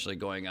potentially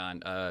going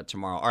on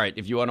tomorrow. All right,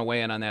 if you want to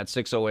weigh in on that,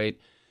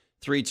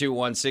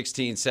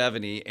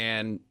 608-321-1670,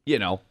 and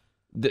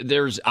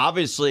there's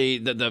obviously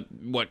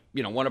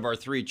one of our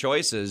three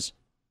choices,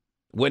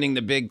 winning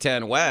the Big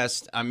Ten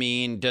West. I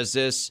mean, does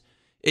this?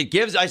 It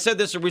gives. We said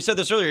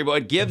this earlier,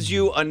 but it gives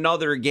you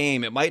another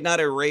game. It might not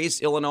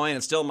erase Illinois, and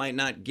it still might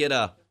not get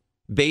a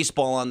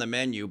baseball on the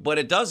menu, but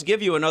it does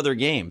give you another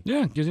game.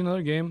 Yeah, it gives you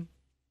another game.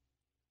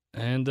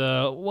 And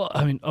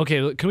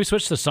okay, can we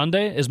switch to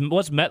Sunday?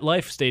 What's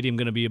MetLife Stadium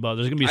going to be about?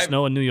 There's going to be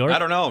snow in New York. I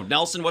don't know,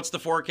 Nelson. What's the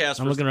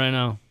forecast? I'm looking right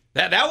now.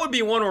 That would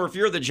be one where if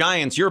you're the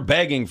Giants, you're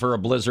begging for a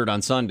blizzard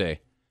on Sunday.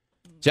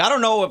 See, I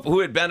don't know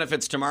who it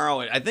benefits tomorrow.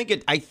 I think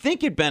it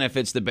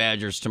benefits the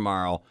Badgers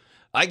tomorrow.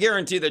 I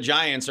guarantee the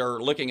Giants are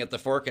looking at the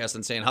forecast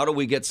and saying, "How do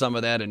we get some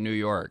of that in New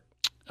York?"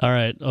 All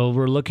right. Oh,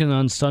 we're looking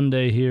on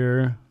Sunday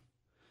here.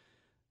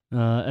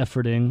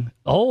 Efforting.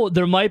 Oh,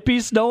 there might be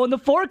snow in the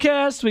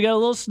forecast. We got a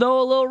little snow,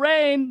 a little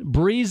rain.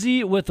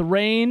 Breezy with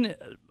rain.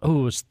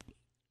 Oh,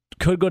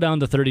 could go down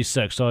to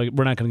 36, so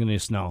we're not going to get any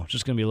snow. It's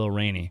just going to be a little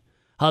rainy.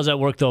 How does that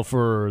work, though,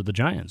 for the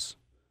Giants?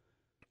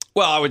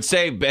 Well, I would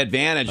say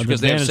advantage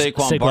because they have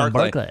Saquon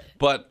Barkley.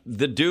 But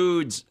the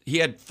dudes, he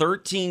had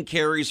 13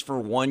 carries for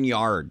 1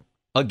 yard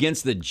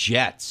against the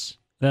Jets.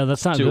 No,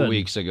 that's not 2 good.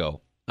 weeks ago.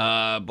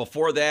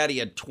 Before that, he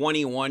had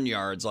 21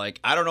 yards.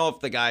 Like, I don't know if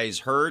the guy's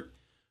hurt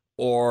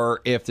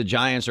or if the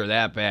Giants are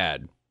that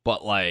bad,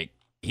 but like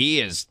he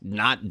has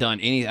not done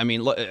any. I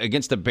mean, look,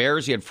 against the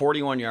Bears, he had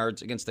 41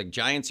 yards. Against the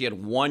Giants, he had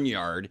 1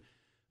 yard.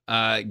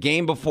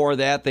 Game before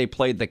that, they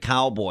played the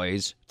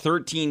Cowboys.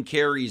 13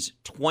 carries,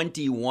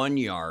 21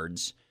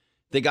 yards.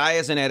 The guy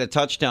hasn't had a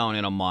touchdown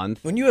in a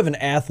month. When you have an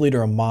athlete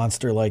or a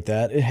monster like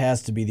that, it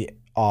has to be the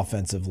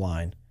offensive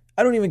line.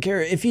 I don't even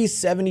care. If he's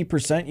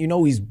 70%, you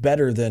know he's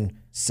better than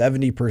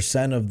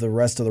 70% of the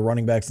rest of the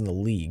running backs in the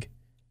league.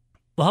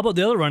 Well, how about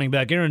the other running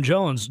back, Aaron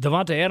Jones?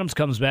 Devontae Adams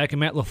comes back, and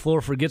Matt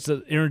LaFleur forgets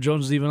that Aaron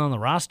Jones is even on the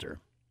roster.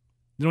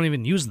 They don't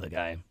even use the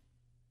guy.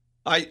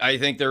 I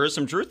think there is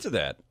some truth to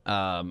that.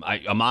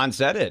 Amon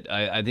said it.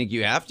 I think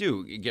you have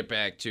to get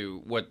back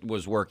to what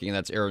was working, and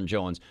that's Aaron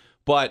Jones.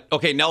 But,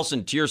 okay,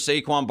 Nelson, to your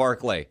Saquon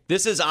Barkley.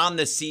 This is on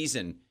the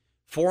season.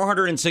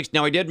 406.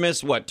 Now, he did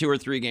miss, 2 or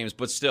 3 games,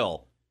 but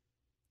still.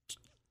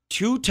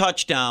 2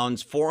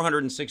 touchdowns,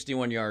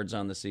 461 yards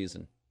on the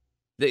season.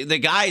 The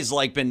guy's,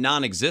 been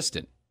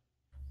non-existent.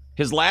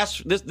 His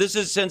last, this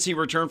is since he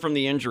returned from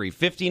the injury.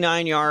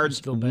 59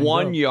 yards,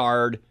 1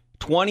 yard,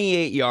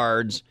 28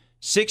 yards,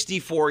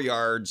 64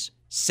 yards,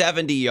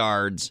 70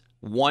 yards,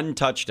 1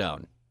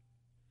 touchdown.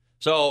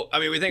 So, I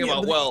mean, we think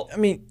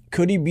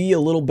could he be a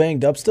little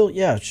banged up still?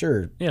 Yeah,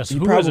 sure. Yes, he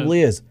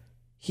probably is.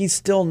 He's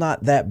still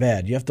not that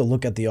bad. You have to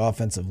look at the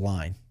offensive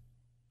line.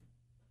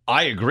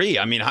 I agree.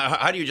 I mean,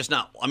 how do you just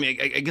not? I mean,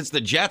 against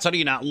the Jets, how do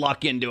you not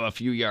luck into a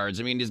few yards?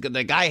 I mean,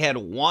 the guy had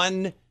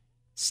 1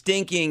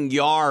 stinking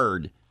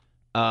yard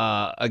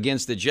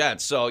against the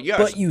Jets. So, yes.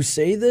 But you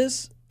say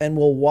this, and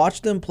we'll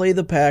watch them play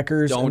the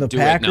Packers, and the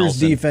Packers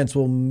defense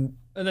will.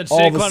 And then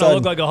Saquon will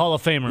look like a Hall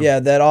of Famer. Yeah,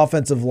 that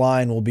offensive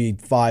line will be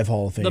 5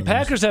 Hall of Famers. The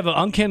Packers have an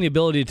uncanny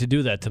ability to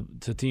do that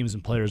to teams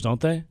and players,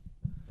 don't they?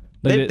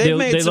 They've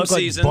made they some look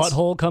seasons. like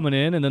butthole coming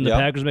in, and then the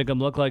Packers make them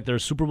look like they're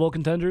Super Bowl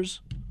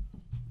contenders.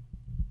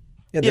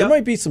 Yeah, there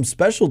might be some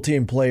special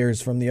team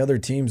players from the other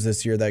teams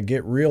this year that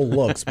get real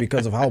looks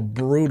because of how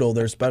brutal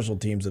their special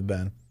teams have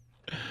been.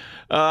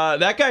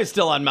 That guy's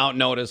still on Mount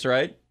Notice,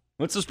 right?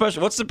 What's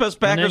the best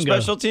Packers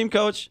special team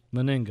coach?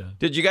 Meninga.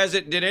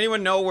 Did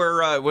anyone know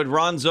where with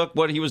Ron Zook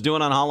what he was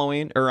doing on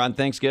Halloween or on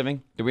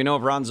Thanksgiving? Do we know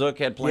if Ron Zook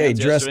had plans? Yeah, he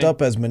dressed yesterday?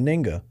 up as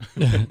Meninga.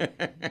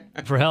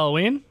 For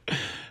Halloween?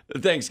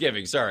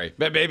 Thanksgiving, sorry.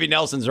 Maybe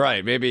Nelson's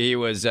right. Maybe he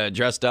was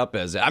dressed up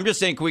as. I'm just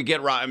saying, can we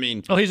get Ron? I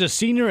mean, he's a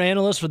senior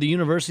analyst for the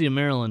University of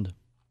Maryland.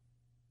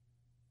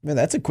 Man,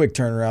 that's a quick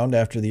turnaround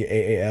after the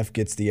AAF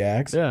gets the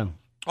axe. Yeah.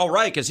 Oh,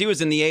 right, because he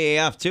was in the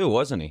AAF too,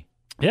 wasn't he?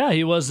 Yeah,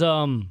 he was.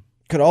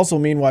 Could also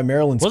mean why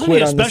Maryland's wasn't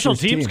quit he a on this special year's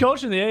teams team.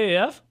 coach in the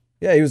AAF?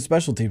 Yeah, he was a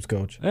special teams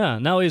coach. Yeah,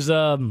 now he's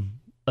a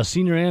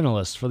senior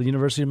analyst for the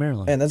University of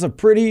Maryland. And that's a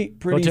pretty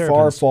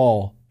far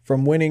fall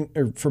from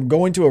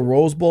going to a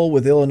Rose Bowl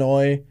with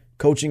Illinois,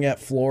 coaching at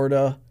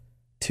Florida,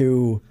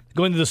 to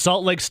going to the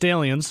Salt Lake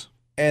Stallions.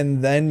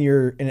 And then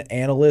you're an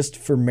analyst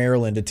for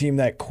Maryland, a team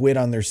that quit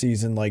on their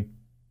season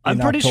I'm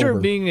pretty October. sure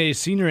being a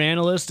senior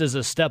analyst is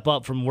a step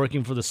up from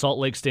working for the Salt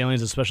Lake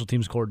Stallions as special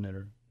teams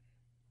coordinator.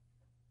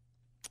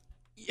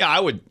 Yeah, I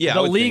would. Yeah,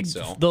 I would think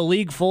so. The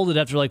league folded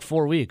after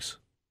 4 weeks.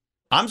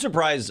 I'm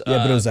surprised. Yeah,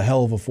 but it was a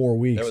hell of a 4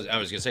 weeks. I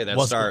was gonna say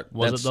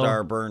that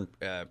star burned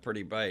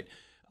pretty bright.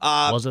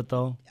 Was it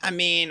though? I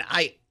mean,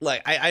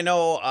 I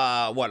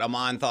know what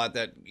Amon thought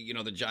that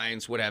the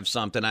Giants would have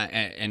something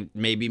and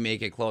maybe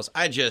make it close.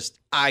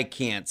 I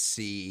can't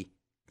see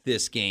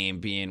this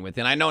game being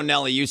within. I know,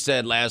 Nelly, you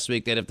said last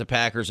week that if the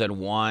Packers had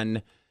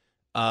won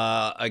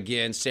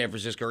against San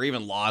Francisco or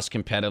even lost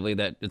competitively,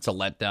 that it's a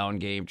letdown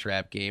game,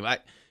 trap game.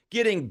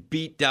 Getting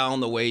beat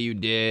down the way you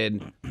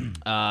did,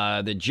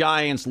 the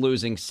Giants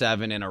losing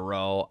 7 in a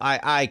row,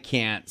 I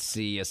can't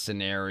see a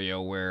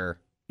scenario where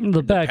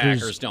the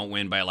Packers don't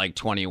win by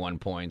 21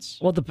 points.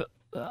 Well,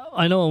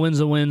 I know a win's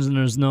a wins, and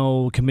there's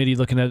no committee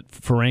looking at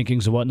for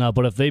rankings and whatnot,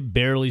 but if they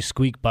barely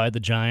squeak by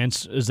the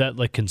Giants, is that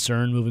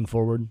concern moving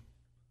forward?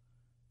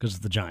 Because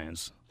it's the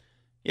Giants.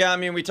 Yeah, I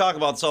mean, we talk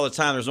about this all the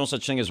time. There's no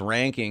such thing as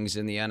rankings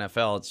in the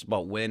NFL. It's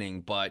about winning.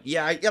 But,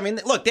 yeah, I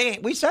mean, look,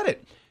 we said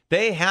it.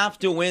 They have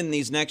to win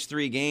these next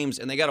 3 games,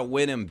 and they got to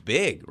win them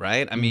big,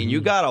 right? I mean, you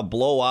got to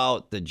blow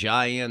out the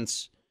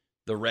Giants,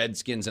 the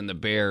Redskins, and the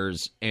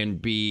Bears and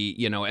be,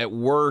 at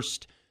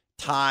worst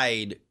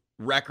tied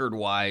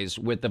record-wise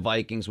with the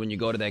Vikings when you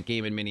go to that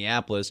game in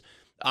Minneapolis.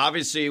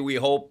 Obviously, we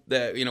hope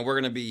that, we're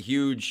going to be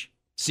huge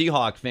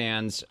Seahawk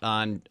fans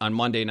on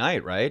Monday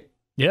night, right?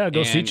 Yeah,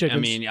 go see Chickens. I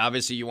mean,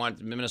 obviously, you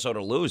want Minnesota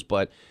to lose,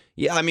 but,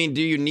 yeah, I mean,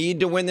 do you need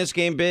to win this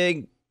game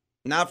big?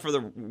 Not for the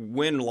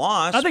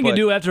win-loss. I think you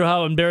do after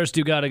how embarrassed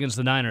you got against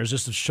the Niners,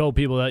 just to show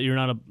people that you're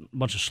not a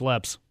bunch of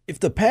schleps. If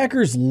the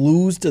Packers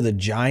lose to the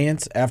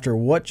Giants after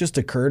what just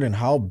occurred and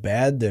how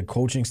bad the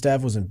coaching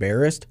staff was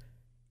embarrassed,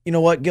 you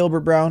know what,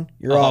 Gilbert Brown?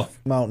 You're off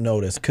Mount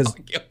Notice because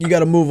you got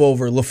to move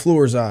over.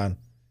 LaFleur's on.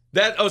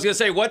 I was gonna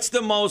say, what's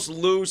the most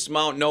loose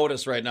Mount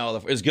Notice right now?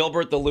 Is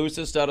Gilbert the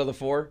loosest out of the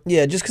 4?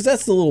 Yeah, just because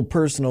that's the little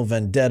personal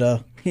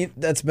vendetta.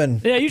 That's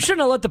been. Yeah, you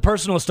shouldn't have let the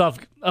personal stuff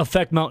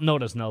affect Mount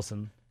Notice,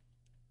 Nelson.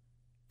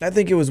 I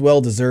think it was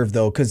well deserved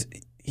though, because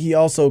he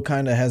also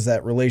kind of has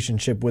that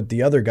relationship with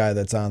the other guy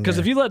that's on there. Because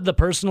if you let the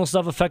personal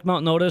stuff affect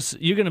Mount Notice,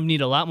 you're going to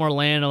need a lot more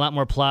land, a lot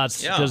more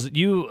plots, because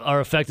you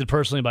are affected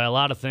personally by a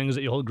lot of things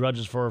that you hold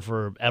grudges for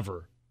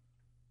forever.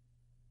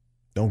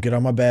 Don't get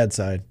on my bad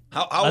side.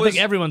 I think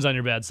everyone's on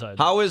your bad side.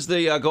 How is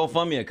the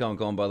GoFundMe account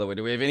going, by the way?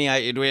 Do we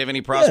have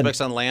any prospects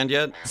on land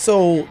yet?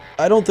 So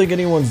I don't think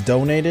anyone's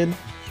donated,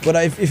 but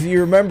if you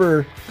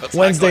remember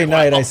Wednesday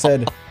night, I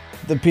said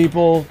the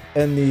people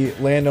and the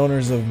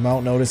landowners of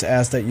Mount Notice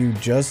asked that you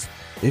just,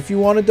 if you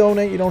want to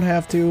donate, you don't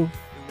have to,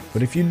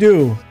 but if you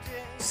do,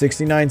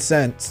 69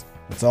 cents.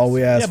 That's all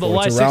we ask but for.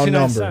 why It's a round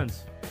 69 number.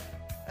 cents?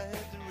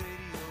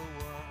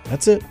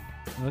 That's it.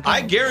 Okay.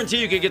 I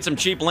guarantee you could get some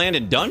cheap land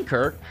in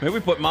Dunkirk. Maybe we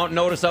put Mount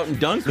Notice out in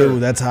Dunkirk.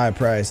 Ooh, that's high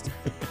priced.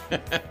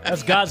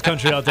 That's God's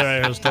country out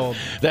there, I was told.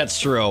 That's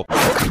true.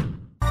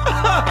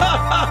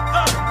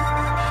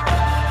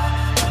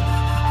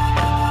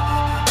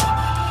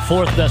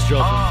 Fourth best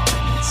joke.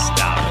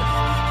 Stop it.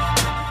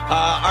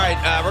 All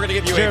right, we're going to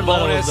give you Jared a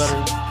Leto was bonus,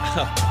 better.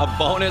 a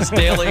bonus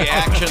daily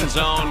action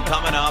zone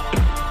coming up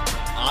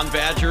on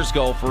Badgers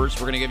Gophers.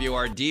 We're going to give you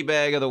our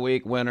D-Bag of the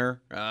Week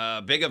winner.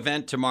 Big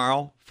event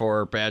tomorrow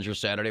for Badger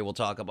Saturday. We'll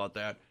talk about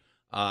that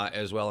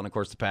as well. And, of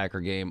course, the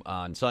Packer game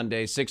on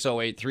Sunday,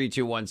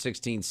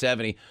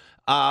 608-321-1670.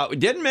 We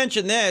didn't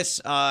mention this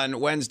on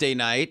Wednesday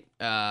night,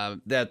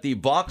 that the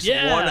Bucs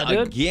won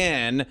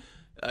again.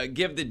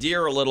 Give the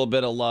Deer a little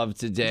bit of love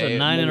today.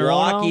 9 in a row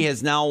now? Milwaukee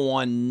has now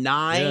won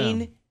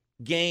 9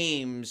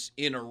 games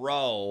in a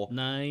row.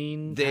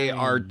 9 They times.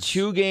 are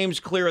 2 games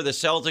clear of the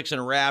Celtics and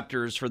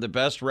Raptors for the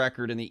best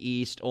record in the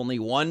East. Only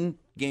 1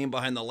 game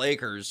behind the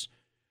Lakers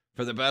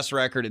for the best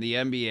record in the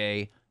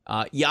NBA.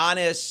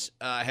 Giannis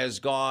has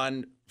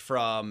gone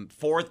from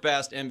 4th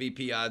best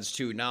MVP odds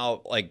to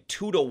now like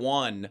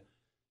 2-1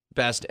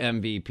 best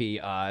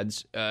MVP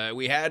odds.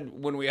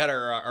 When we had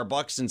our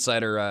Bucks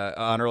Insider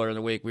on earlier in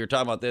the week, we were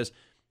talking about this,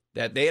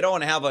 that they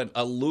don't have a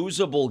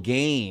losable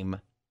game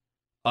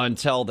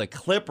until the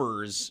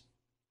Clippers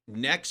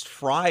next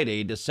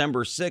Friday,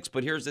 December 6th.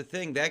 But here's the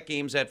thing, that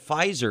game's at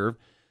Pfizer.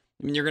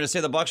 I mean, you're going to say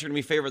the Bucks are going to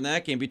be favored in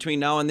that game. Between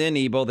now and then,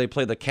 Ebo, they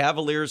play the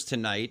Cavaliers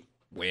tonight,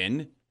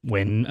 winning.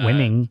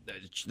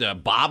 The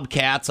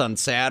Bobcats on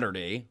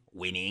Saturday,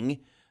 winning.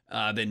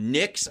 The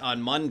Knicks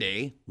on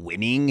Monday,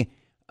 winning.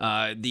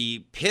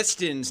 The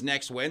Pistons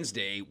next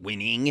Wednesday,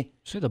 winning.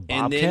 Say the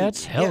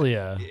Bobcats? Hell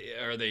yeah.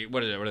 Are they?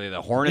 What are they?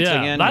 The Hornets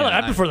again?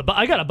 I prefer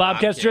I got a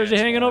Bobcats jersey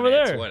hanging over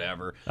there.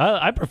 Whatever.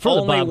 I prefer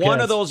the Bobcats. Only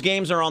one of those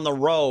games are on the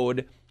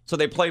road, so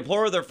they play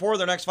 4 of their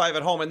next 5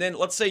 at home. And then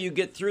let's say you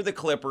get through the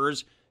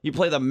Clippers, you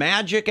play the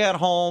Magic at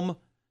home,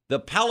 the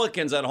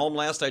Pelicans at home.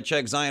 Last I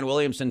checked, Zion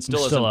Williamson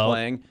still isn't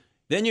playing.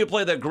 Then you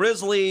play the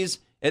Grizzlies,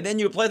 and then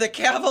you play the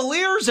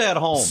Cavaliers at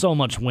home. So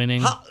much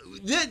winning.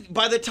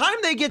 By the time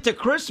they get to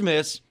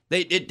Christmas,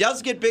 it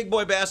does get big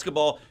boy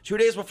basketball. 2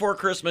 days before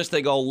Christmas,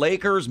 they go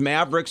Lakers,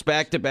 Mavericks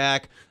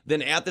back-to-back,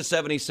 then at the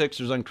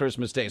 76ers on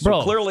Christmas Day.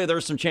 So clearly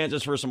there's some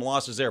chances for some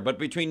losses there. But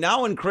between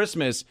now and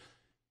Christmas,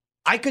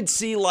 I could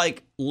see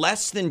like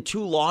less than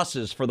 2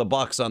 losses for the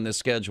Bucks on this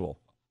schedule.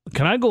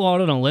 Can I go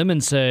out on a limb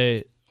and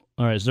say,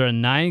 all right, is there a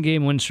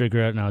 9-game win streak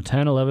right now?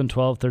 10, 11,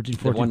 12, 13,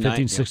 14,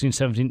 15, 16,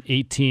 17,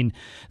 18.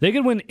 They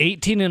could win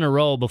 18 in a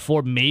row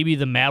before maybe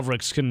the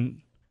Mavericks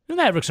can. The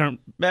Mavericks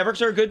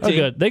are a good team.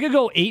 Good. They could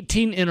go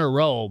 18 in a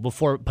row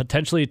before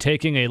potentially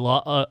taking a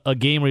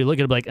game where you look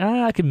at it like,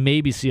 I can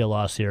maybe see a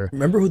loss here.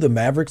 Remember who the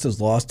Mavericks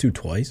has lost to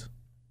twice?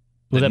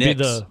 Would that Knicks.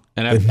 be the?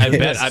 And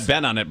I've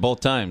bet on it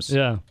both times.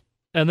 Yeah.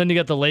 And then you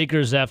got the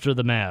Lakers after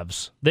the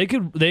Mavs. They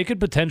could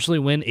potentially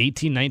win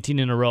 18, 19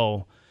 in a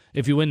row.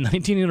 If you win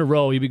 19 in a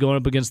row, you'd be going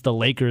up against the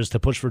Lakers to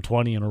push for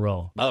 20 in a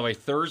row. By the way,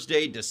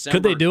 Thursday, December.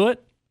 Could they do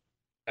it?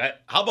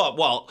 How about,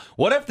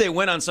 what if they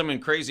win on some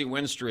crazy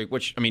win streak,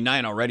 which,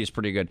 9 already is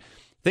pretty good.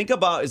 Think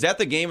about, is that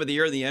the game of the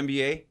year in the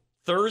NBA?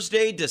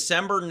 Thursday,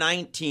 December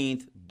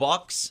 19th,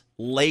 Bucks,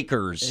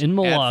 Lakers in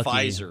Milwaukee. At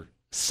Pfizer.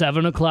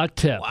 7 o'clock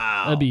tip.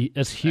 Wow.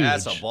 That's huge.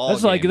 That's a ball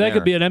That's like, game that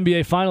could there. be an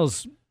NBA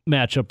Finals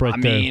matchup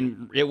right there.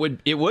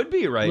 It would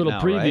be right now, little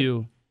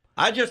preview.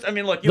 Right?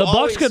 Look, the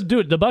Bucks could do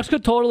it. The Bucks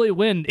could totally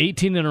win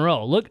 18 in a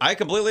row. Look, I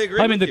completely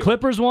agree. The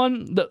Clippers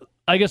won.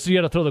 I guess you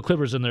got to throw the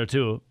Clippers in there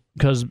too,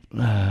 because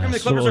the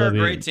Clippers are a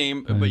great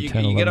team, but you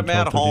 10, get 11, them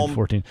at 12, 13, home.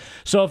 14.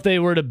 So if they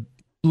were to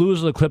lose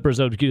to the Clippers,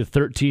 that would give you a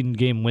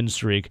 13-game win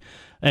streak,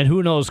 and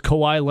who knows?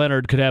 Kawhi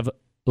Leonard could have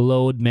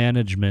load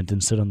management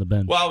and sit on the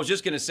bench. Well, I was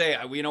just going to say,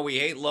 we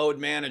hate load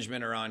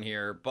management around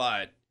here,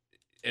 but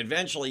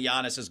eventually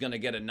Giannis is going to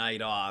get a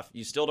night off.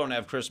 You still don't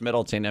have Chris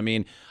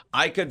Middleton.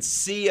 I could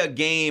see a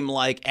game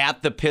like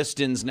at the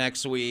Pistons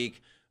next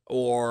week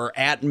or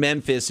at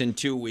Memphis in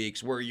 2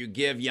 weeks where you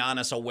give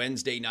Giannis a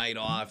Wednesday night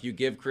off. You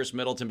give Chris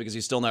Middleton, because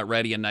he's still not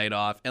ready, a night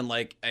off. And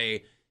like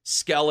a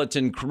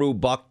skeleton crew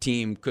Buck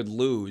team could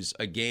lose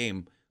a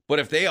game. But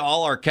if they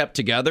all are kept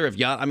together,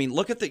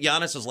 look at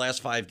Giannis's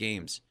last 5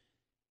 games.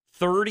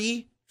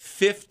 30,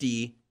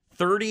 50,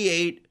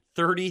 38,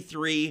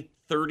 33,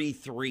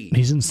 33.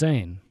 He's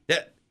insane.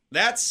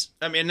 That's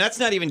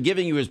not even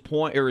giving you his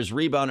point or his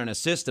rebound and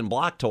assist and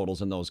block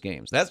totals in those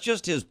games. That's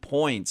just his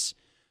points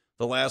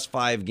the last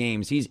 5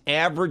 games. He's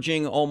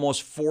averaging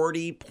almost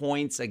 40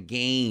 points a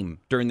game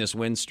during this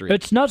win streak.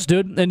 It's nuts,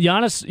 dude. And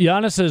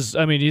Giannis is,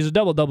 he's a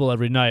double-double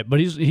every night, but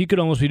he could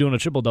almost be doing a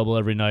triple-double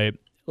every night.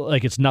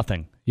 Like it's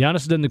nothing.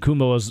 Giannis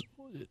Antetokounmpo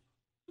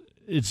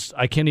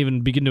I can't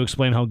even begin to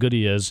explain how good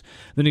he is.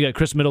 Then you got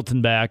Chris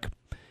Middleton back.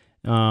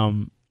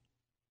 The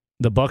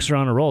Bucks are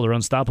on a roll. They're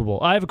unstoppable.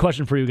 I have a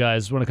question for you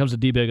guys when it comes to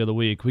D-Bag of the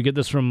Week. We get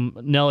this from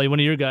Nelly, one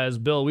of your guys,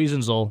 Bill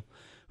Wiesenzel,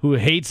 who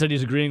hates that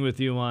he's agreeing with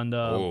you on...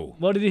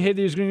 what did he hate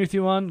that he's agreeing with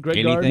you on?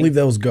 Greg Gard? I believe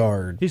that was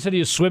Gard. He said he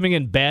was swimming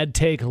in Bad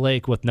Take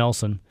Lake with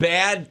Nelson.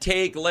 Bad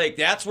Take Lake.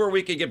 That's where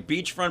we could get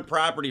beachfront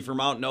property for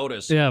Mount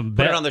Notice. Yeah,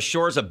 Put it on the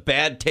shores of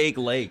Bad Take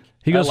Lake.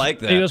 I like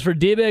that. He goes, for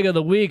D-Bag of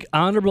the Week,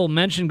 honorable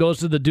mention goes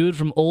to the dude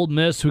from Ole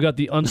Miss who got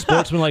the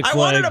unsportsmanlike flag. I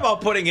wondered about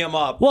putting him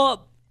up.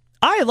 Well...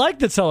 I liked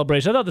the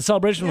celebration. I thought the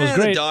celebration was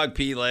great. The dog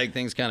pee leg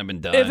thing's kind of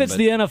been done. If it's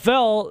the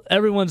NFL,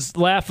 everyone's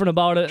laughing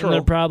about it, True. and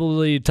they're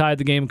probably tied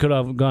the game, could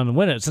have gone and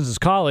win it. Since it's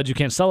college, you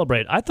can't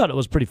celebrate. I thought it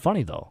was pretty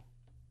funny, though.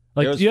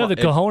 Like, do you have the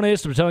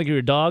cojones to pretend like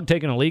your dog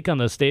taking a leak on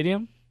the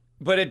stadium?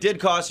 But it did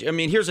cost you.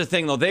 Here's the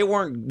thing, though. They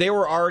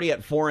were already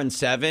at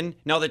 4-7.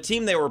 Now, the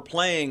team they were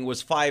playing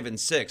was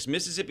 5-6.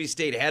 Mississippi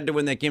State had to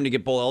win that game to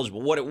get bowl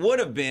eligible. What it would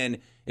have been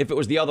if it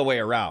was the other way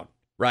around,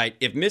 right?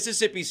 If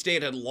Mississippi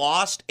State had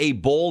lost a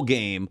bowl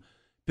game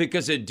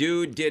because a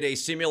dude did a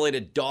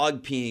simulated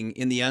dog peeing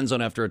in the end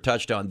zone after a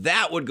touchdown,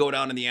 that would go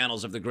down in the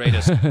annals of the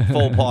greatest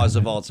faux pas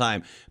of all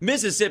time.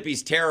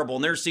 Mississippi's terrible,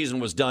 and their season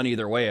was done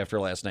either way after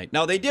last night.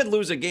 Now, they did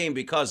lose a game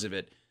because of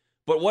it,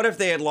 but what if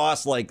they had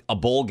lost, like, a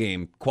bowl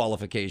game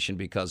qualification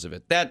because of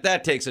it?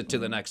 That takes it to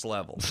the next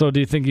level. So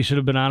do you think he should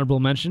have been honorable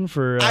mention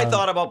for... I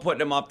thought about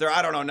putting him up there.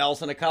 I don't know,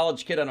 Nelson, a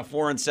college kid on a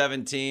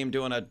 4-7 team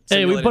doing a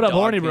Hey, we put up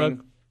dog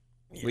Hornibrook.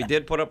 peeing. We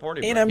did put up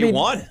Hornibrook. And you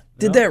won.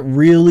 Did that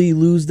really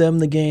lose them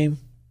the game?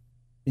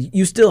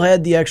 You still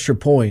had the extra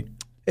point.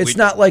 It's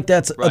not like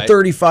that's a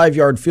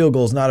 35-yard field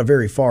goal is not a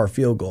very far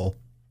field goal.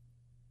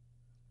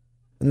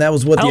 And that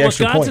was what the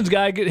extra Wisconsin's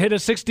point. guy hit a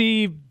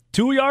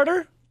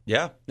 62-yarder?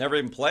 Yeah, never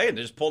even played.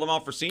 They just pulled him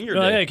out for senior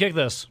day. Hey, kick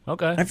this.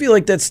 Okay. I feel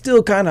like that's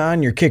still kind of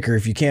on your kicker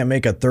if you can't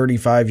make a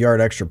 35-yard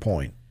extra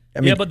point.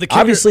 But the kicker,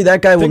 obviously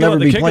that guy will think never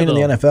about be the kicker, playing in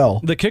the though.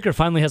 NFL. The kicker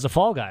finally has a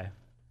fall guy.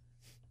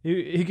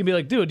 He can be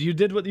like, dude, you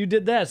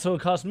did that, so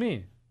it cost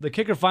me. The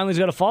kicker finally's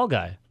got a fall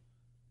guy.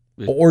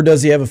 Or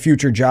does he have a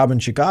future job in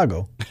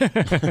Chicago?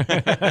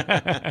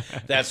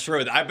 That's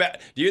true. I bet.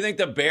 Do you think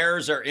the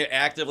Bears are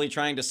actively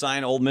trying to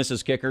sign Ole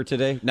Miss's kicker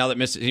today? Now that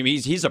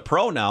he's a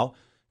pro now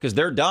because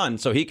they're done,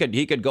 so he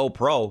could go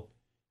pro.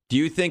 Do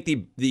you think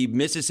the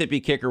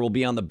Mississippi kicker will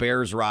be on the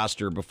Bears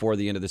roster before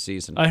the end of the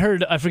season?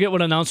 I forget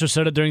what announcer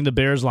said it during the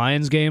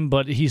Bears-Lions game,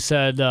 but he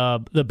said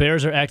the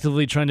Bears are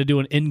actively trying to do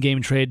an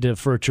in-game trade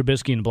for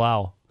Trubisky and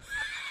Blau.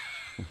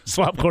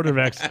 Swap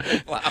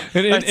quarterbacks. Wow.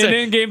 An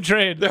in-game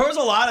trade. There was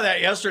a lot of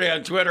that yesterday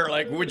on Twitter.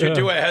 Like, would you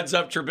do a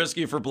heads-up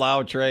Trubisky for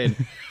Blau trade?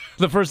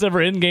 The first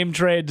ever in-game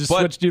trade to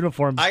switch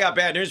uniforms. I got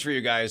bad news for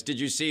you guys. Did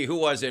you see, who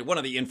was it? One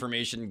of the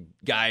information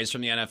guys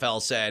from the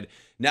NFL said,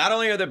 not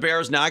only are the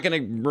Bears not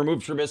going to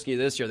remove Trubisky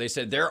this year, they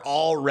said they're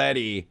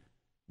already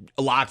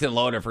locked and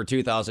loaded for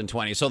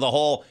 2020. So the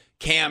whole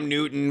Cam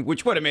Newton,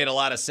 which would have made a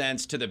lot of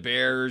sense to the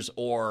Bears,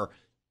 or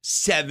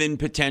 7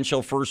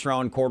 potential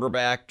first-round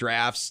quarterback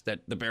drafts that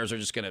the Bears are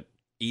just going to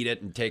eat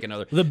it and take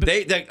another.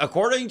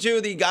 According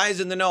to the guys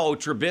in the know,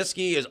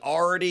 Trubisky is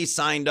already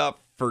signed up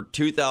for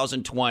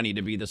 2020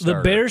 to be the starter.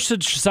 The Bears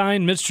should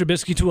sign Mitch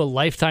Trubisky to a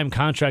lifetime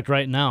contract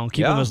right now and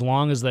keep him as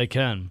long as they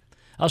can.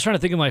 I was trying to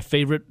think of my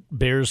favorite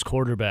Bears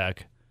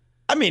quarterback.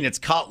 It's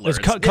Cutler. It's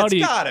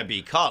got to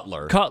be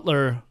Cutler.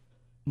 Cutler.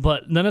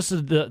 But then it's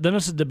a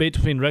debate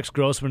between Rex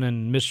Grossman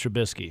and Mitch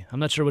Trubisky. I'm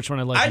not sure which one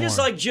I like more. I just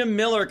like Jim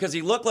Miller because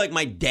he looked like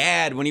my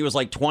dad when he was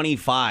like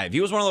 25.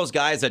 He was one of those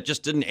guys that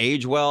just didn't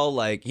age well.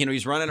 Like,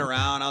 he's running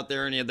around out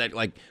there and he had that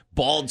like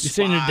bald spot. You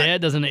saying your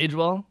dad doesn't age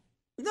well?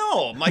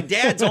 No, my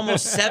dad's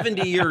almost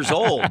 70 years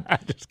old.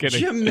 Just kidding.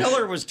 Jim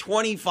Miller was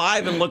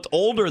 25 and looked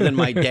older than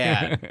my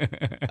dad.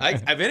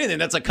 If anything,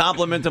 that's a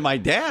compliment to my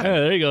dad. Yeah,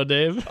 there you go,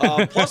 Dave.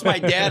 Plus, my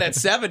dad at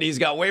 70 has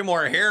got way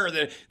more hair.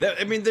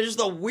 There's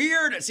the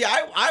weird. See,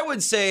 I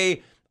would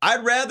say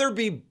I'd rather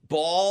be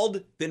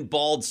bald than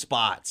bald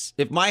spots.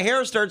 If my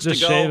hair starts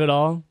just to go, shave it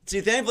all. See,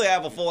 thankfully I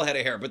have a full head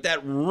of hair, but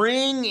that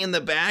ring in the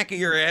back of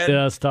your head,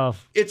 yeah, it's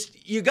tough.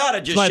 You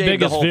gotta just it's my shave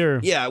biggest the whole. Fear.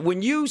 Yeah,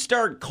 when you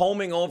start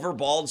combing over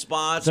bald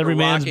spots, it's every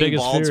man's rocking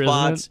biggest bald fear,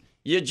 spots, isn't it?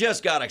 you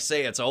just gotta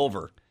say it's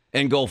over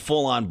and go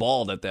full on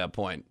bald at that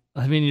point.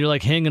 You're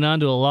like hanging on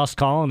to a lost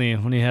colony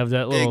when you have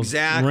that little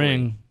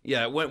ring.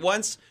 Yeah,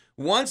 once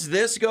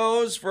this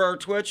goes for our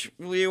Twitch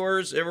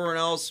viewers, everyone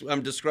else,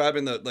 I'm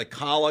describing the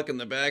colic in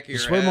the back of your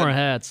Just head. wear more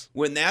hats.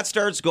 When that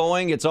starts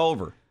going, it's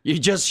over. You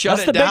just shut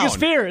That's it down. the biggest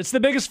fear. It's the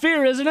biggest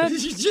fear, isn't it?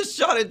 You just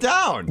shut it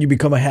down. You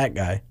become a hat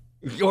guy.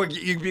 Or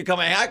you become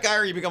a hat guy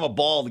or you become a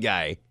bald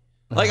guy.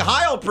 Like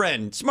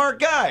Heilprin, smart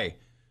guy.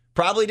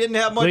 Probably didn't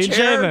have much Clean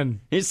hair.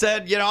 shaven. He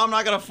said, I'm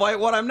not going to fight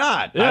what I'm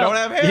not. Yeah, I don't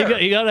have hair.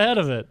 He got ahead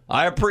of it.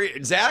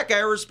 Zach, I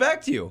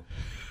respect you.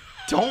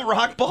 Don't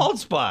rock bald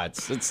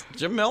spots. It's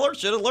Jim Miller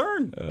should have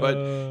learned.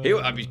 But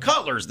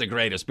Cutler's the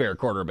greatest Bear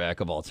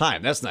quarterback of all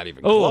time. That's not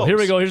even close. Oh, here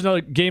we go. Here's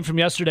another game from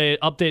yesterday.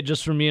 Update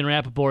just from me and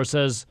Rappaport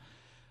says,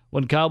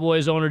 when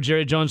Cowboys owner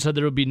Jerry Jones said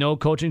there would be no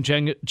coaching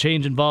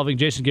change involving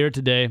Jason Garrett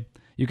today,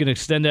 you can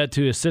extend that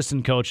to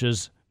assistant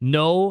coaches.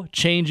 No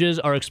changes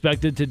are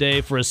expected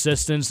today for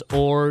assistants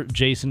or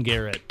Jason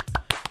Garrett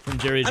from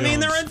Jerry Jones. I mean,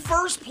 they're in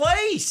first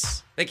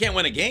place. They can't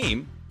win a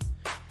game.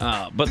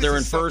 But they're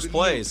in first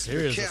place.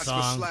 Here's the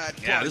song.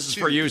 Yeah, this is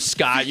for you,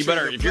 Scott. You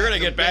better, if you're going to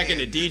get back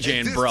into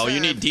DJing, bro, you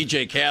need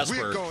DJ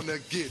Casper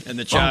and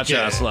the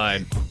Cha-Cha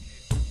Slide.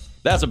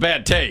 That's a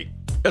bad take.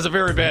 That's a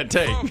very bad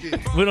take.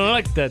 We don't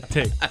like that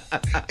take.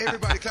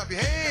 Everybody clap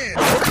your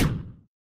hands.